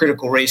teaching of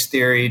critical race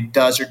theory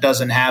does or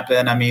doesn't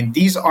happen.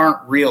 These aren't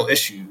real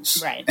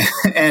issues. Right.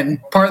 And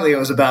partly it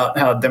was about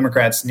how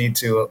Democrats need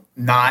to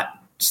not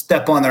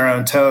step on their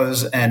own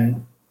toes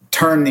and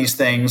turn these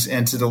things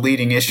into the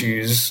leading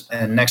issues.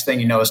 And next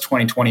thing you know is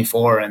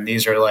 2024, and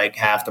these are like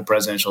half the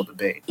presidential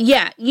debate.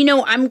 Yeah,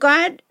 I'm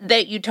glad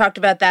that you talked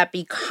about that,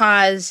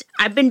 because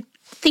I've been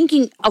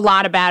thinking a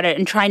lot about it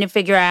and trying to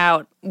figure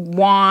out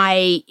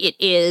why it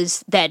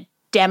is that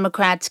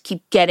Democrats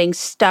keep getting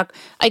stuck.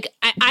 Like,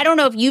 I don't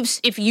know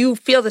if you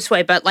feel this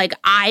way, but like,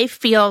 I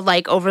feel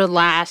like over the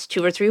last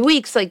 2 or 3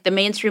 weeks, like the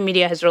mainstream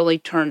media has really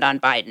turned on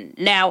Biden.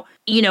 Now,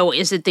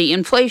 is it the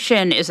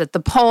inflation? Is it the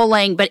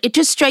polling? But it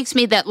just strikes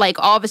me that like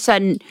all of a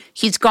sudden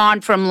he's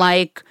gone from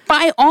like,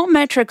 by all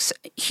metrics,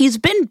 he's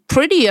been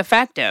pretty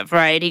effective,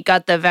 right? He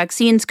got the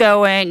vaccines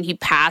going. He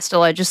passed a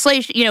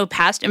legislation,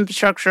 passed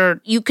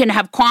infrastructure. You can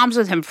have qualms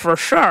with him for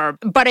sure,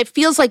 but it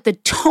feels like the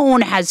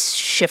tone has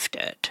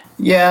shifted.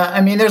 Yeah,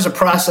 I mean, there's a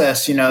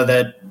process,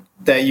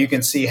 that you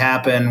can see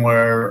happen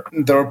where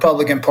the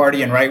Republican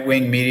Party and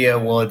right-wing media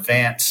will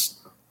advance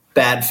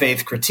bad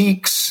faith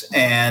critiques,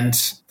 and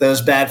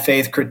those bad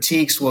faith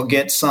critiques will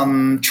get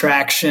some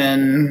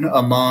traction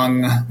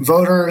among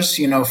voters,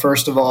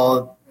 first of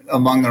all,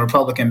 among the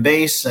Republican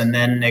base, and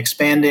then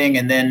expanding,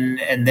 and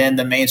then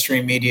the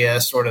mainstream media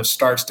sort of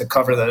starts to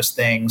cover those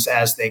things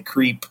as they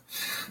creep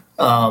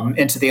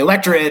into the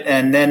electorate,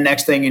 and then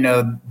next thing you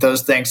know,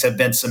 those things have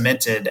been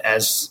cemented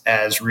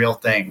as real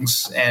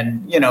things.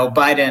 And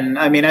Biden,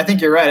 I mean, I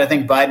think you're right. I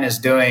think Biden is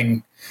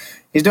doing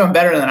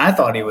better than I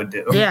thought he would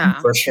do,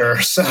 for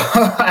sure. So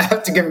I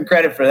have to give him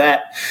credit for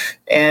that.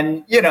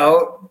 And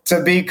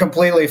to be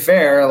completely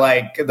fair,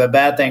 like the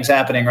bad things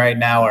happening right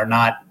now are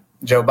not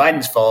Joe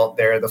Biden's fault.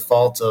 They're the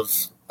fault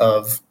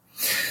of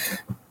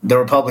the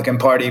Republican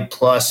Party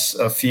plus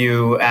a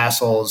few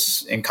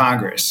assholes in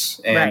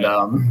Congress.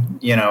 And,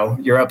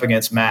 you're up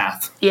against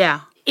math.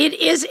 Yeah, it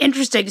is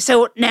interesting.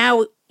 So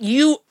now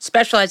you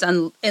specialize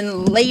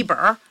in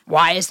labor.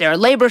 Why is there a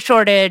labor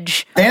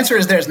shortage? The answer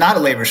is there's not a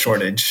labor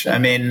shortage. I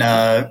mean,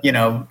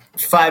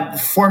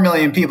 4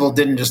 million people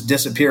didn't just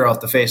disappear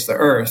off the face of the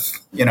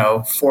earth.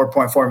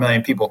 4.4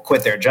 million people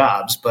quit their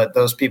jobs, but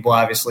those people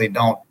obviously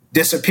don't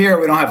disappear.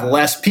 We don't have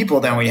less people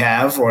than we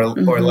have or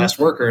less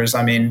workers.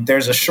 I mean,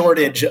 there's a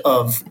shortage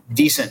of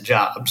decent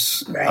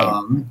jobs.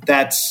 Right.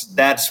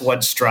 That's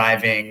what's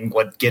driving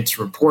what gets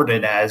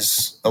reported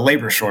as a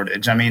labor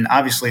shortage. I mean,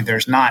 obviously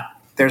there's not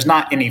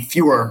any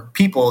fewer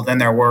people than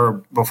there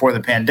were before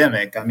the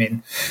pandemic. I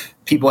mean,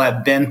 people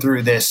have been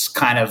through this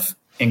kind of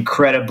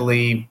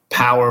incredibly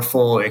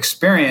powerful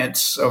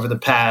experience over the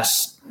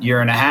past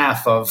year and a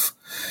half of,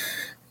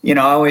 I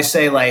always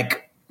say,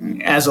 like,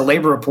 as a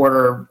labor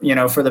reporter,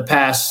 for the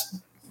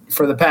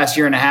past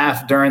year and a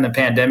half during the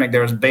pandemic,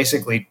 there was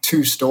basically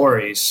 2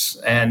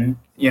 stories. And,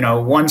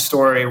 one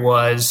story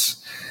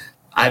was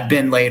I've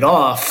been laid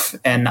off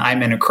and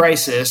I'm in a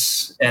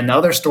crisis. And the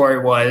other story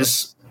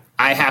was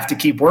I have to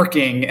keep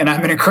working and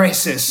I'm in a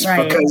crisis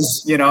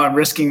because, I'm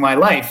risking my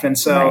life. And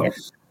so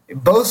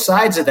both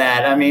sides of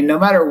that, I mean, no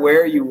matter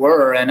where you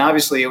were, and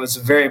obviously it was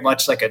very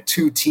much like a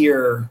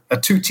two-tier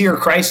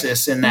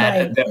crisis in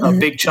that a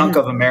big chunk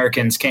of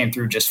Americans came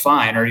through just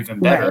fine or even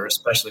better,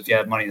 especially if you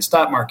had money in the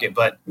stock market.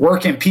 But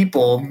working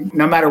people,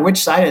 no matter which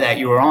side of that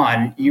you were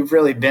on, you've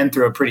really been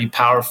through a pretty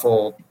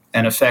powerful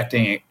and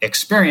affecting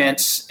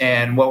experience.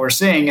 And what we're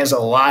seeing is a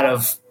lot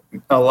of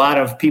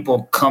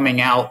people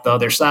coming out the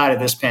other side of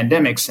this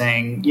pandemic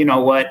saying, you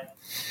know what?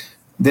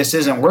 This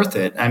isn't worth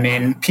it. I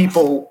mean,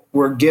 people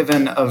were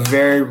given a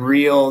very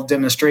real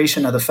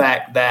demonstration of the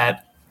fact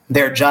that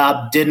their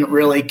job didn't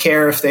really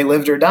care if they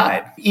lived or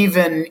died.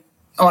 Even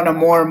on a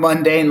more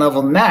mundane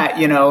level than that,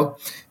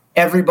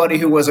 everybody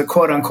who was a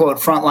quote unquote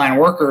frontline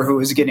worker who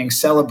was getting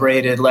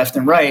celebrated left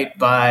and right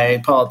by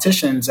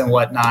politicians and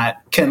whatnot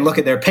can look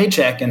at their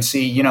paycheck and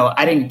see,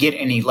 I didn't get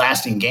any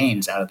lasting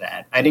gains out of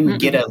that. I didn't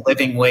get a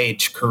living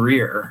wage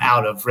career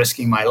out of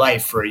risking my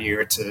life for a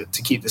year to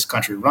keep this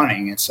country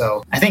running. And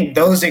so I think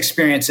those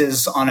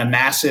experiences on a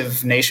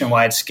massive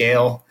nationwide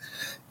scale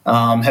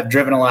have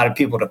driven a lot of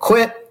people to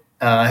quit,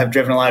 have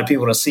driven a lot of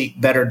people to seek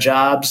better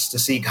jobs, to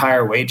seek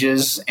higher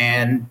wages,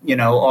 and,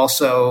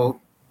 also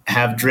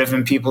have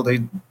driven people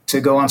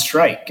to go on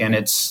strike. And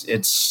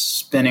it's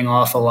spinning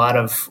off a lot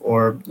of,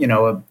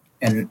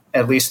 and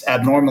at least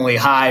abnormally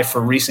high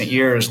for recent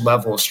years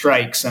level of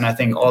strikes. And I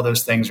think all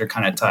those things are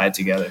kind of tied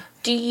together.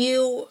 Do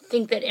you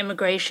think that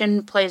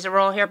immigration plays a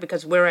role here?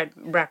 Because we're at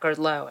record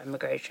low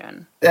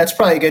immigration. That's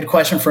probably a good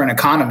question for an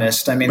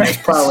economist. I mean, there's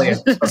probably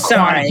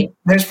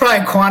there's probably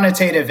a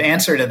quantitative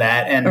answer to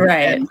that.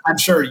 And I'm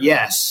sure,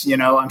 yes,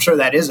 I'm sure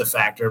that is a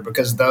factor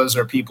because those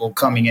are people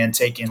coming in,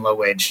 taking low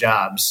wage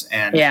jobs.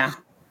 And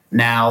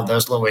now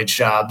those low wage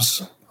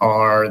jobs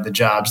are the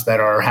jobs that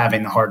are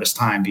having the hardest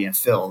time being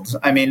filled.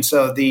 I mean,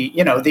 so the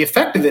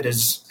effect of it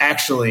is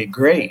actually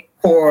great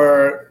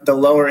for the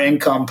lower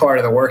income part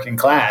of the working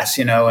class,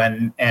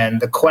 and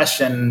the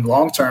question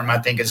long term, I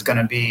think, is going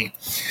to be,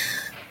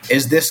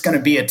 is this going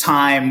to be a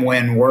time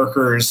when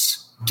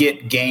workers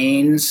get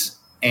gains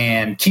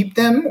and keep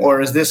them? Or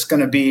is this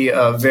going to be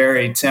a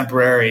very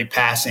temporary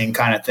passing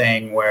kind of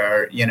thing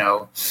where,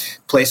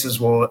 places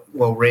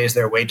will raise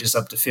their wages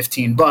up to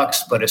 $15,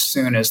 but as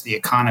soon as the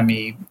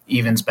economy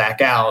evens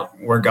back out,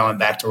 we're going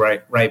back to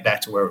right back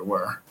to where we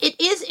were. It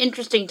is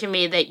interesting to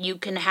me that you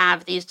can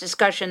have these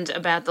discussions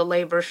about the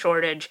labor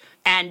shortage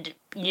and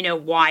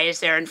why is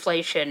there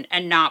inflation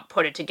and not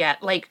put it together.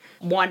 Like,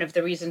 one of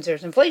the reasons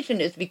there's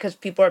inflation is because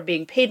people are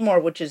being paid more,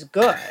 which is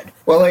good.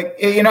 Well,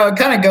 it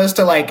kind of goes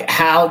to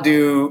how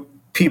do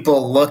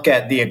people look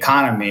at the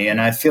economy?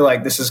 And I feel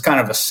like this is kind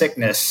of a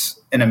sickness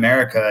in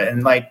America.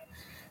 And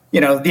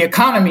the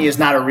economy is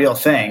not a real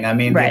thing. I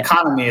mean, right. The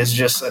economy is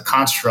just a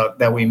construct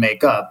that we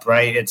make up,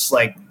 right? It's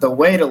the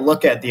way to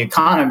look at the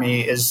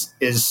economy is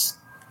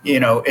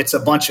it's a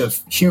bunch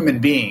of human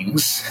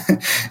beings.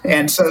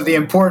 And so the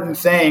important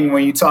thing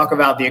when you talk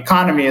about the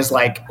economy is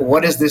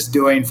what is this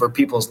doing for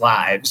people's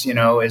lives?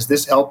 Is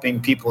this helping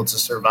people to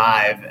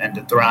survive and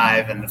to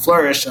thrive and to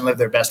flourish and live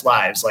their best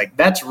lives?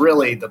 That's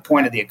really the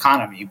point of the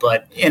economy.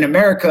 But in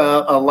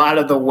America, a lot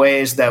of the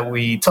ways that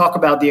we talk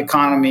about the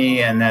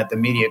economy and that the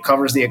media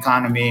covers the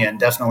economy, and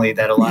definitely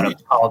that a lot of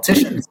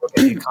politicians look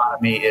at the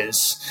economy,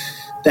 is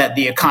that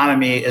the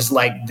economy is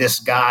like this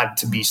God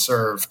to be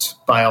served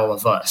by all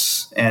of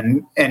us.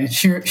 And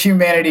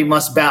humanity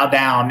must bow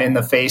down in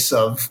the face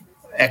of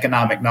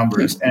economic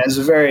numbers. And it's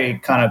a very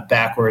kind of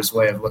backwards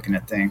way of looking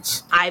at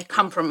things. I've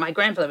come from, my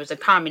grandfather was a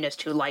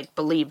communist who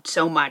believed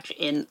so much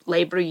in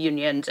labor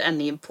unions and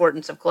the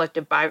importance of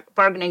collective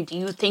bargaining. Do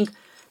you think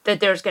that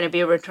there's going to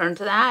be a return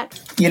to that?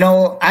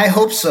 I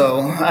hope so.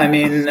 I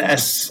mean,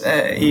 as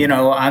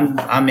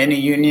I'm in a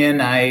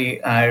union.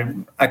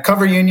 I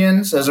cover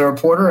unions as a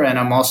reporter, and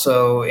I'm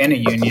also in a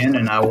union,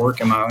 and I work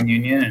in my own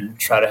union and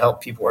try to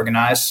help people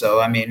organize. So,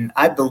 I mean,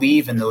 I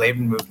believe in the labor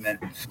movement.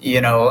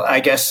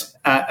 I guess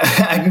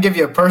I can give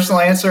you a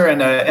personal answer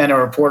and a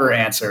reporter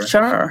answer.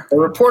 Sure. The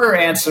reporter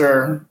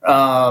answer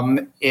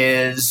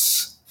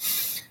is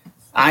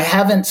I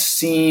haven't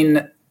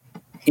seen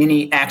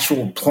any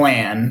actual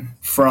plan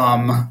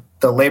from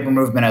the labor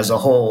movement as a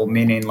whole,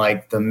 meaning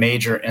the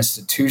major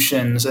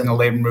institutions in the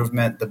labor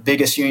movement, the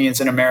biggest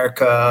unions in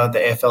America, the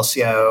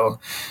AFL-CIO.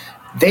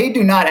 They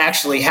do not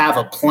actually have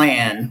a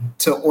plan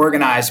to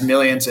organize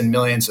millions and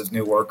millions of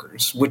new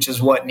workers, which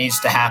is what needs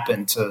to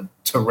happen to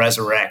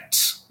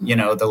resurrect,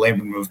 the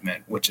labor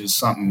movement, which is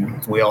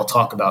something we all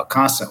talk about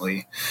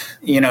constantly.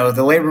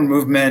 The labor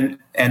movement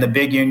and the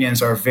big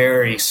unions are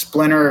very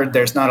splintered.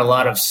 There's not a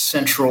lot of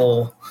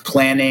central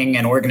planning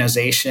and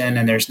organization,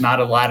 and there's not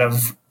a lot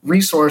of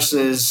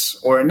resources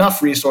or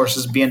enough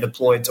resources being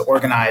deployed to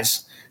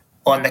organize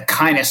on the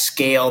kind of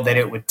scale that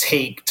it would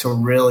take to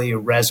really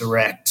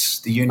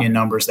resurrect the union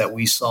numbers that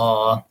we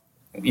saw,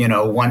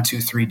 1, 2,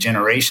 3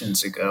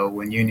 generations ago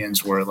when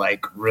unions were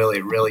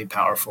really, really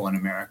powerful in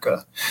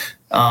America.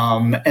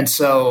 And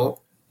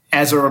so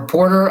as a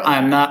reporter,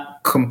 I'm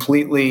not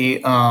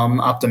completely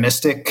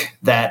optimistic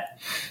that.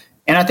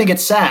 And I think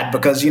it's sad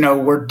because,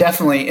 we're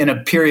definitely in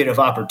a period of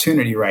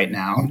opportunity right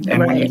now.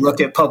 And when you look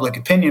at public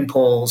opinion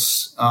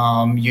polls,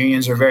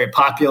 unions are very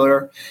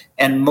popular.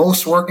 And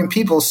most working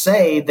people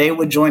say they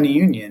would join a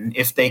union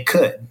if they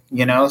could,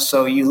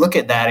 So you look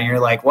at that and you're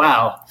like,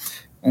 wow,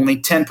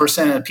 only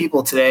 10% of the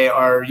people today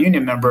are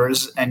union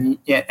members. And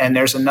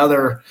there's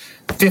another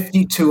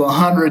 50 to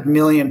 100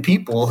 million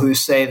people who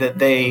say that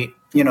they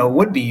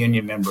would be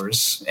union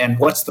members. And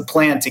what's the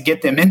plan to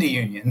get them into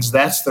unions?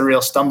 That's the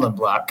real stumbling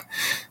block.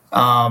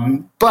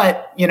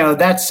 But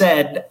that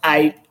said,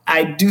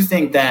 I do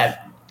think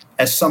that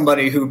as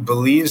somebody who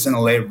believes in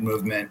the labor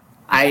movement,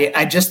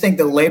 I just think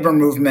the labor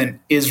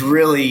movement is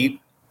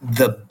really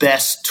the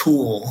best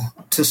tool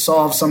to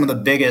solve some of the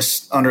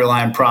biggest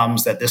underlying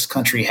problems that this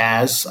country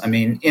has. I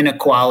mean,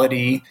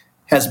 inequality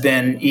has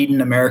been eating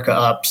America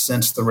up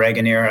since the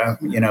Reagan era.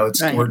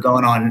 We're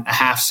going on a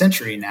half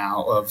century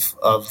now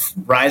of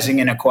rising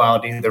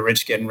inequality, the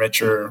rich getting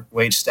richer,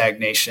 wage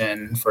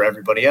stagnation for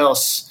everybody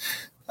else.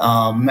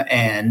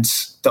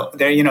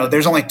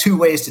 There's only 2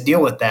 ways to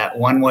deal with that.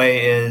 One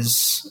way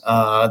is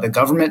the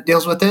government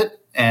deals with it,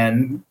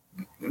 and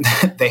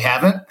they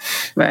haven't.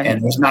 Right.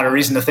 And there's not a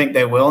reason to think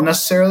they will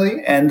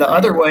necessarily. And the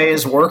other way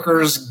is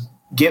workers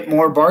get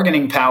more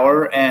bargaining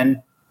power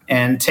and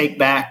take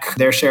back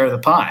their share of the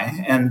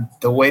pie. And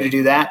the way to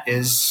do that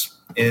is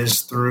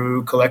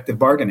through collective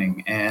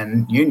bargaining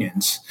and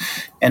unions.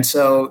 And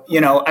so,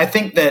 I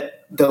think that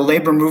the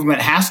labor movement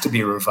has to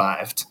be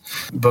revived,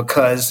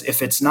 because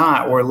if it's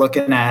not, we're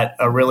looking at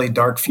a really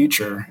dark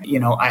future.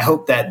 I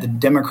hope that the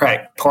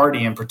Democratic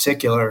Party in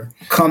particular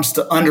comes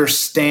to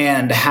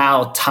understand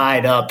how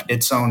tied up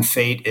its own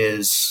fate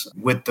is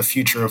with the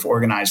future of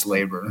organized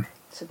labor.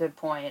 That's a good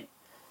point.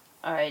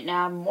 All right,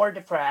 now I'm more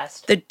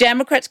depressed. The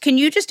Democrats, can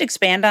you just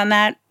expand on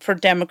that for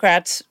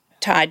Democrats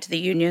tied to the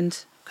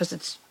unions? Because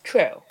it's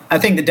true. I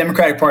think the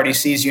Democratic Party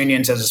sees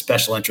unions as a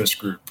special interest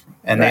group.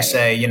 And They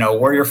say,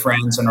 we're your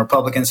friends and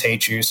Republicans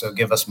hate you, so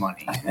give us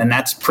money. And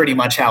that's pretty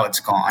much how it's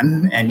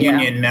gone. And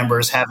union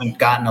members haven't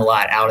gotten a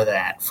lot out of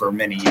that for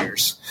many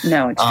years.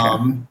 No, it's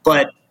true.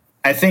 But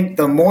I think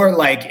the more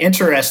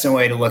interesting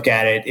way to look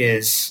at it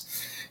is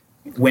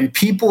when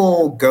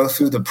people go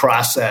through the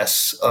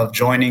process of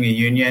joining a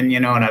union,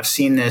 and I've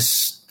seen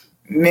this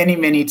many,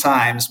 many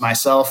times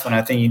myself, and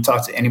I think you can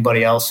talk to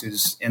anybody else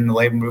who's in the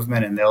labor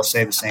movement and they'll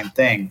say the same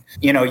thing.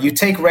 You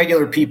take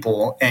regular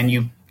people and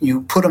you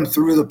you put them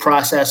through the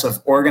process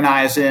of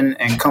organizing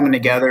and coming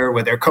together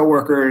with their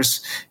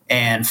coworkers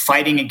and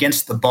fighting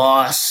against the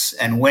boss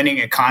and winning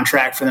a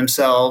contract for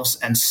themselves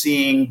and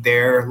seeing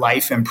their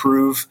life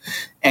improve.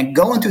 And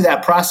going through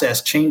that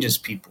process changes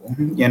people,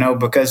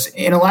 because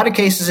in a lot of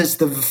cases, it's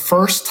the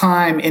first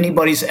time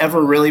anybody's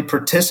ever really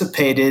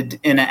participated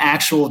in an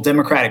actual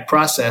democratic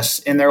process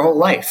in their whole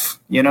life.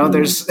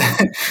 There's,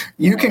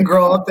 you can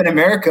grow up in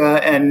America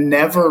and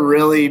never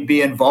really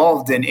be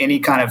involved in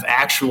any kind of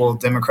actual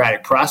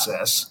democratic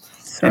process.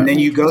 And then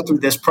you go through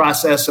this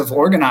process of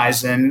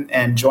organizing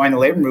and join the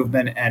labor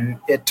movement, and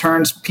it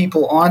turns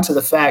people on to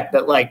the fact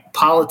that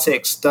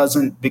politics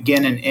doesn't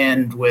begin and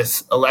end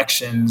with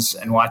elections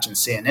and watching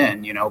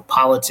CNN.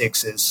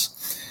 Politics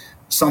is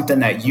something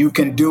that you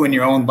can do in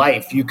your own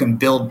life. You can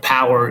build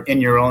power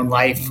in your own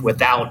life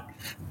without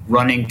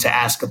running to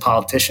ask a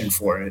politician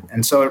for it.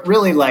 And so it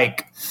really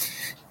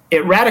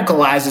it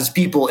radicalizes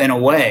people in a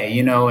way,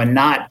 and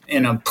not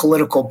in a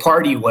political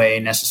party way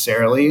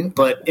necessarily,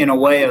 but in a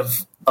way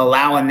of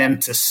allowing them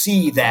to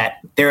see that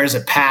there is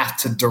a path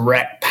to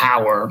direct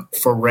power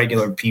for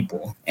regular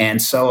people. And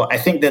so I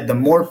think that the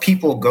more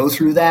people go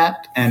through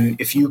that,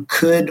 and if you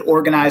could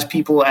organize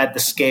people at the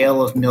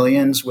scale of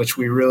millions, which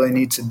we really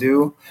need to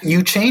do,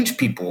 you change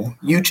people,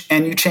 you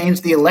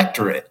change the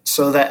electorate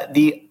so that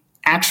the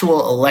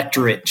actual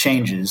electorate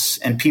changes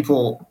and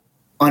people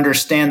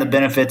understand the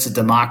benefits of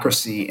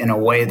democracy in a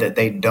way that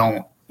they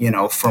don't,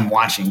 from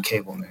watching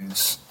cable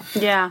news.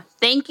 Yeah.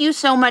 Thank you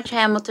so much,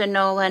 Hamilton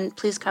Nolan.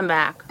 Please come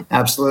back.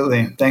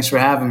 Absolutely. Thanks for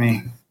having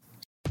me.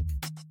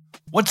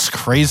 What's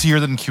crazier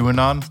than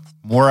QAnon,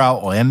 more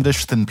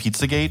outlandish than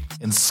Pizzagate,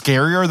 and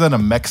scarier than a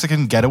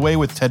Mexican getaway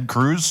with Ted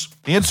Cruz?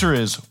 The answer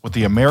is what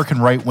the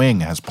American right wing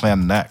has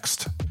planned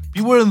next.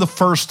 Be one of the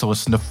first to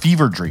listen to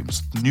Fever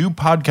Dreams, the new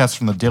podcast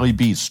from the Daily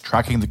Beast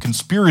tracking the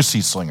conspiracy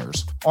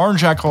slingers,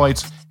 orange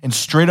acolytes, and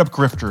straight-up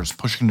grifters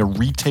pushing to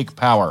retake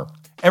power.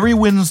 Every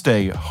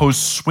Wednesday,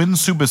 hosts Swin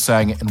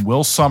Subasang and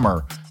Will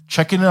Sommer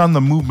check in on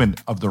the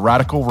movement of the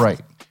radical right.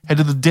 Head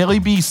to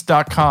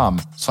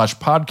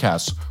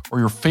thedailybeast.com/podcasts or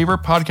your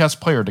favorite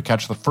podcast player to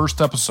catch the first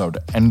episode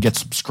and get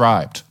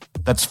subscribed.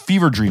 That's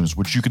Fever Dreams,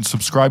 which you can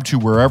subscribe to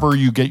wherever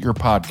you get your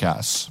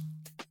podcasts.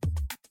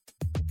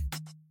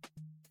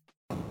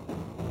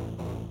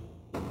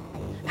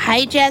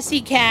 Hi,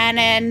 Jesse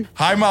Cannon.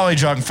 Hi, Molly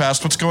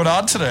Jong-Fast. What's going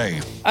on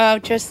today? Oh,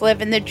 just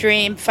living the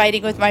dream,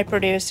 fighting with my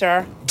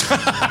producer.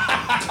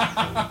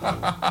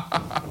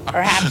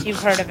 Perhaps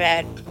you've heard of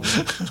it.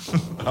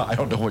 I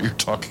don't know what you're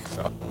talking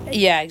about.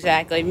 Yeah,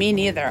 exactly. Me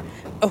neither.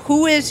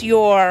 Who is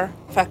your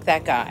fuck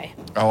that guy?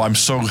 Oh, I'm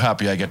so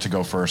happy I get to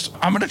go first.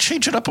 I'm going to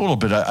change it up a little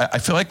bit. I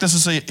feel like this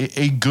is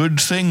a good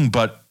thing,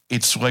 but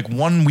it's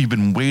one we've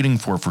been waiting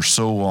for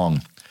so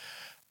long.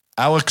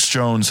 Alex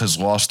Jones has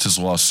lost his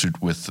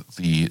lawsuit with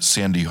the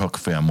Sandy Hook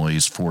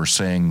families for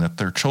saying that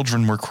their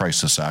children were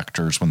crisis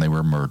actors when they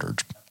were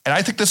murdered. And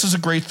I think this is a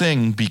great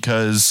thing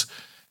because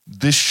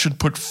this should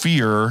put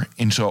fear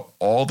into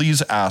all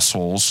these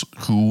assholes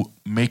who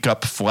make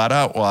up flat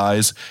out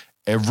lies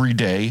every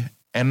day.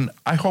 And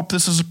I hope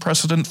this is a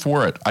precedent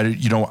for it.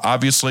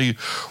 Obviously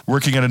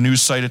working at a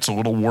news site, it's a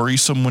little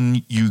worrisome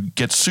when you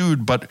get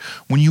sued, but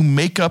when you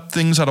make up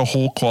things out of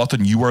whole cloth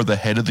and you are the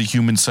head of the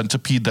human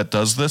centipede that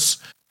does this,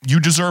 you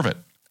deserve it.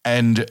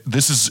 And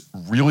this is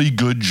really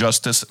good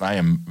justice. And I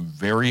am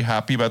very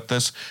happy about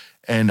this.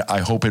 And I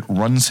hope it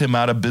runs him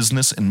out of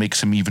business and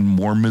makes him even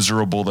more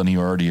miserable than he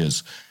already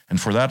is. And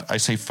for that, I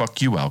say,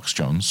 fuck you, Alex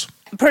Jones.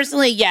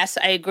 Personally, yes,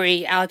 I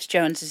agree. Alex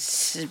Jones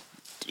is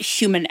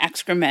human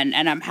excrement,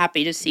 and I'm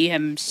happy to see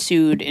him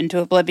sued into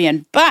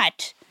oblivion.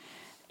 But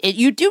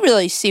you do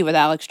really see with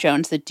Alex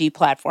Jones that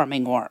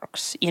deplatforming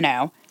works,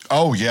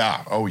 Oh,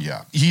 yeah.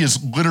 He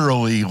is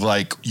literally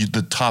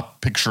the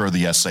top picture of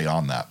the essay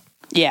on that.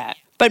 Yeah.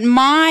 But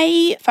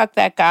my fuck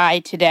that guy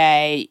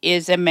today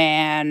is a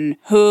man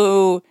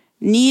who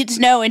needs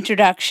no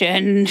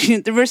introduction,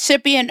 the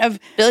recipient of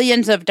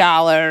billions of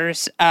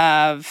dollars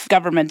of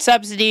government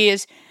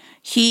subsidies.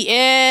 He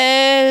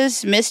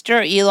is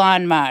Mr.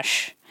 Elon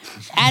Musk.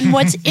 And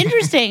what's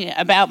interesting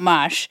about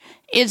Musk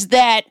is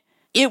that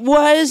it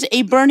was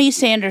a Bernie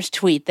Sanders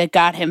tweet that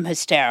got him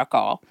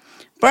hysterical.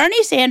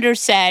 Bernie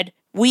Sanders said,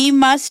 "We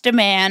must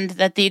demand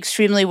that the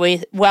extremely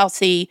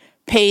wealthy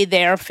pay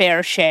their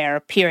fair share,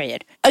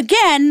 period."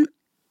 Again,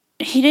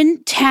 he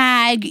didn't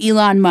tag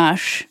Elon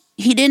Musk.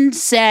 He didn't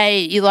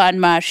say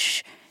Elon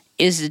Musk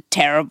is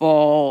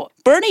terrible.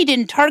 Bernie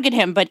didn't target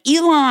him, but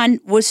Elon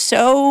was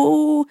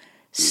so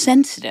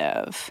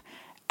sensitive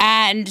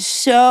and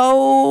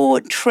so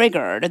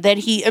triggered that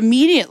he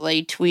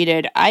immediately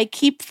tweeted, "I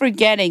keep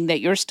forgetting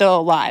that you're still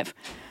alive."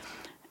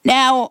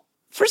 Now,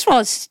 first of all,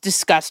 it's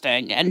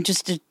disgusting and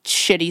just a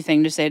shitty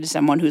thing to say to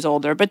someone who's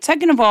older. But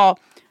second of all,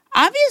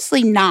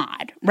 obviously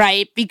not,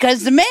 right?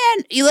 Because the man,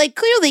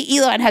 clearly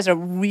Elon has a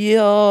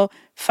real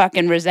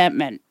fucking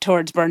resentment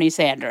towards Bernie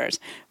Sanders,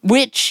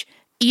 which,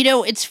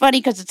 it's funny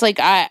because it's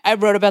I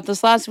wrote about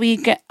this last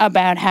week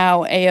about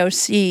how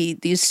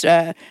AOC, these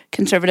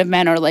conservative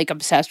men are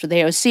obsessed with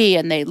AOC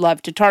and they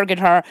love to target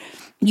her.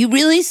 You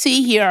really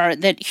see here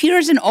that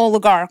here's an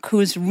oligarch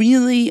who's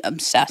really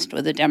obsessed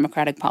with a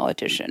Democratic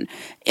politician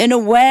in a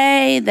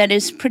way that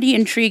is pretty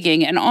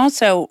intriguing and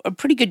also a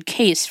pretty good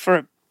case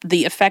for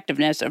the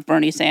effectiveness of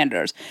Bernie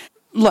Sanders.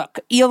 Look,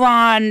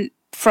 Elon,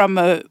 from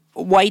a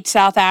white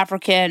South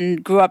African,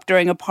 grew up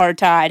during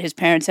apartheid. His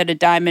parents had a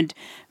diamond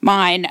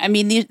mine. I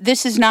mean,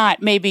 this is not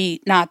the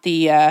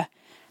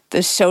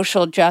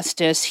social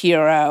justice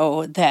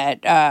hero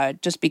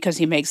that just because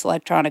he makes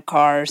electronic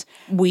cars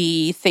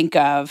we think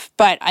of.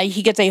 But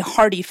he gets a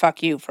hearty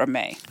fuck you from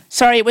me.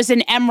 Sorry, it was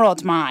an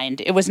emerald mine.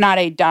 It was not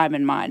a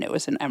diamond mine. It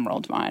was an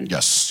emerald mine.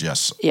 Yes.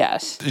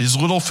 His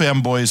little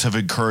fanboys have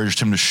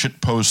encouraged him to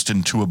shitpost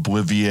into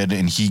oblivion,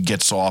 and he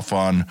gets off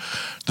on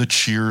the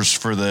cheers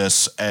for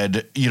this.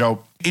 And,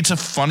 it's a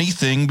funny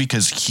thing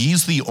because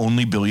he's the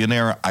only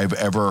billionaire I've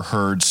ever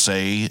heard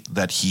say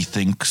that he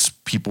thinks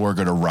people are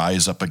going to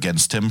rise up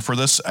against him for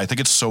this. I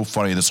think it's so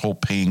funny, this whole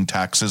paying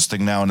taxes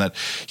thing now, and that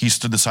he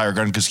stood this higher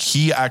ground because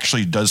he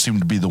actually does seem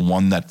to be the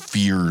one that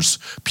fears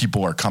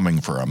people are coming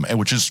for him, and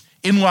which is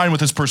in line with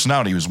his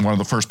personality. He was one of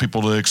the first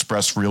people to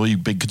express really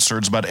big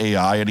concerns about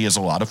AI, and he has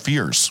a lot of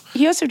fears.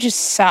 He also just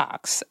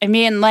sucks. I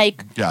mean,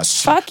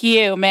 yes. Fuck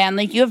you, man.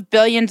 You have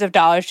billions of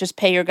dollars. Just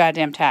pay your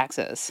goddamn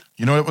taxes.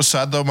 You know what was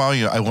sad, though,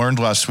 Molly? I learned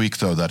last week,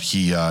 though, that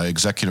he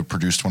executive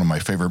produced one of my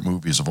favorite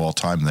movies of all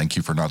time, Thank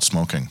You for Not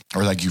Smoking,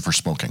 or Thank You for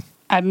Smoking.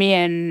 I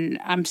mean,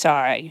 I'm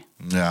sorry.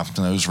 Yeah, it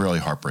was really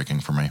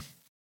heartbreaking for me.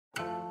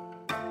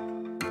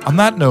 On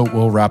that note,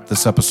 we'll wrap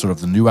this episode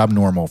of The New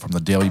Abnormal from the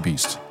Daily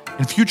Beast.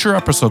 In future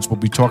episodes, we'll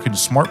be talking to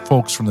smart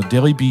folks from the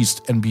Daily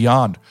Beast and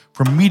beyond,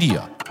 from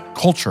media,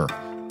 culture,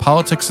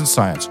 politics, and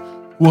science,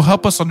 who will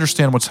help us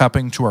understand what's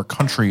happening to our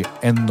country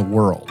and the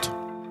world.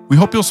 We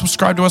hope you'll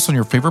subscribe to us on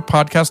your favorite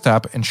podcast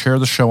app and share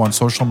the show on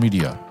social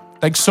media.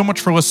 Thanks so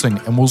much for listening,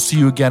 and we'll see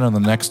you again on the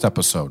next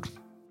episode.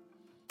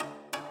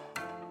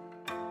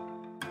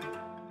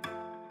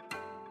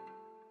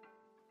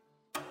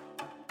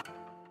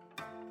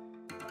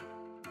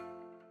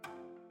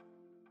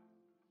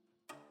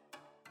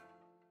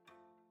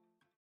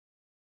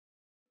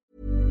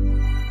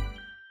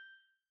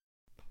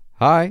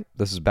 Hi,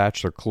 this is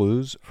Bachelor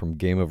Clues from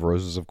Game of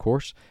Roses, of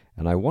course,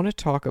 and I want to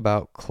talk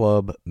about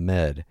Club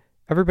Med.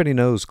 Everybody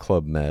knows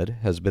Club Med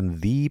has been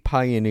the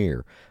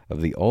pioneer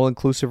of the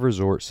all-inclusive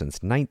resort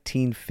since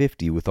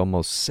 1950, with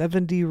almost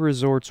 70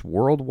 resorts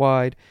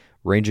worldwide,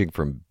 ranging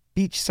from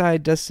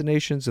beachside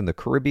destinations in the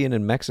Caribbean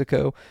and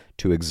Mexico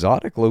to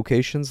exotic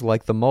locations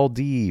like the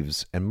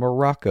Maldives and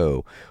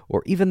Morocco,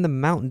 or even the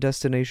mountain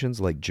destinations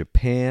like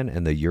Japan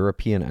and the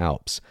European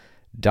Alps.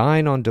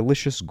 Dine on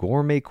delicious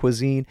gourmet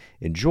cuisine,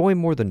 enjoy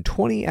more than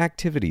 20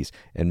 activities,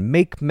 and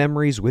make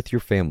memories with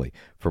your family.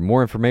 For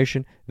more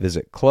information,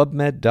 visit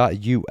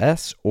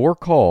clubmed.us or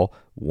call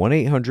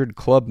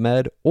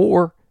 1-800-CLUB-MED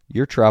or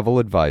your travel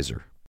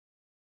advisor.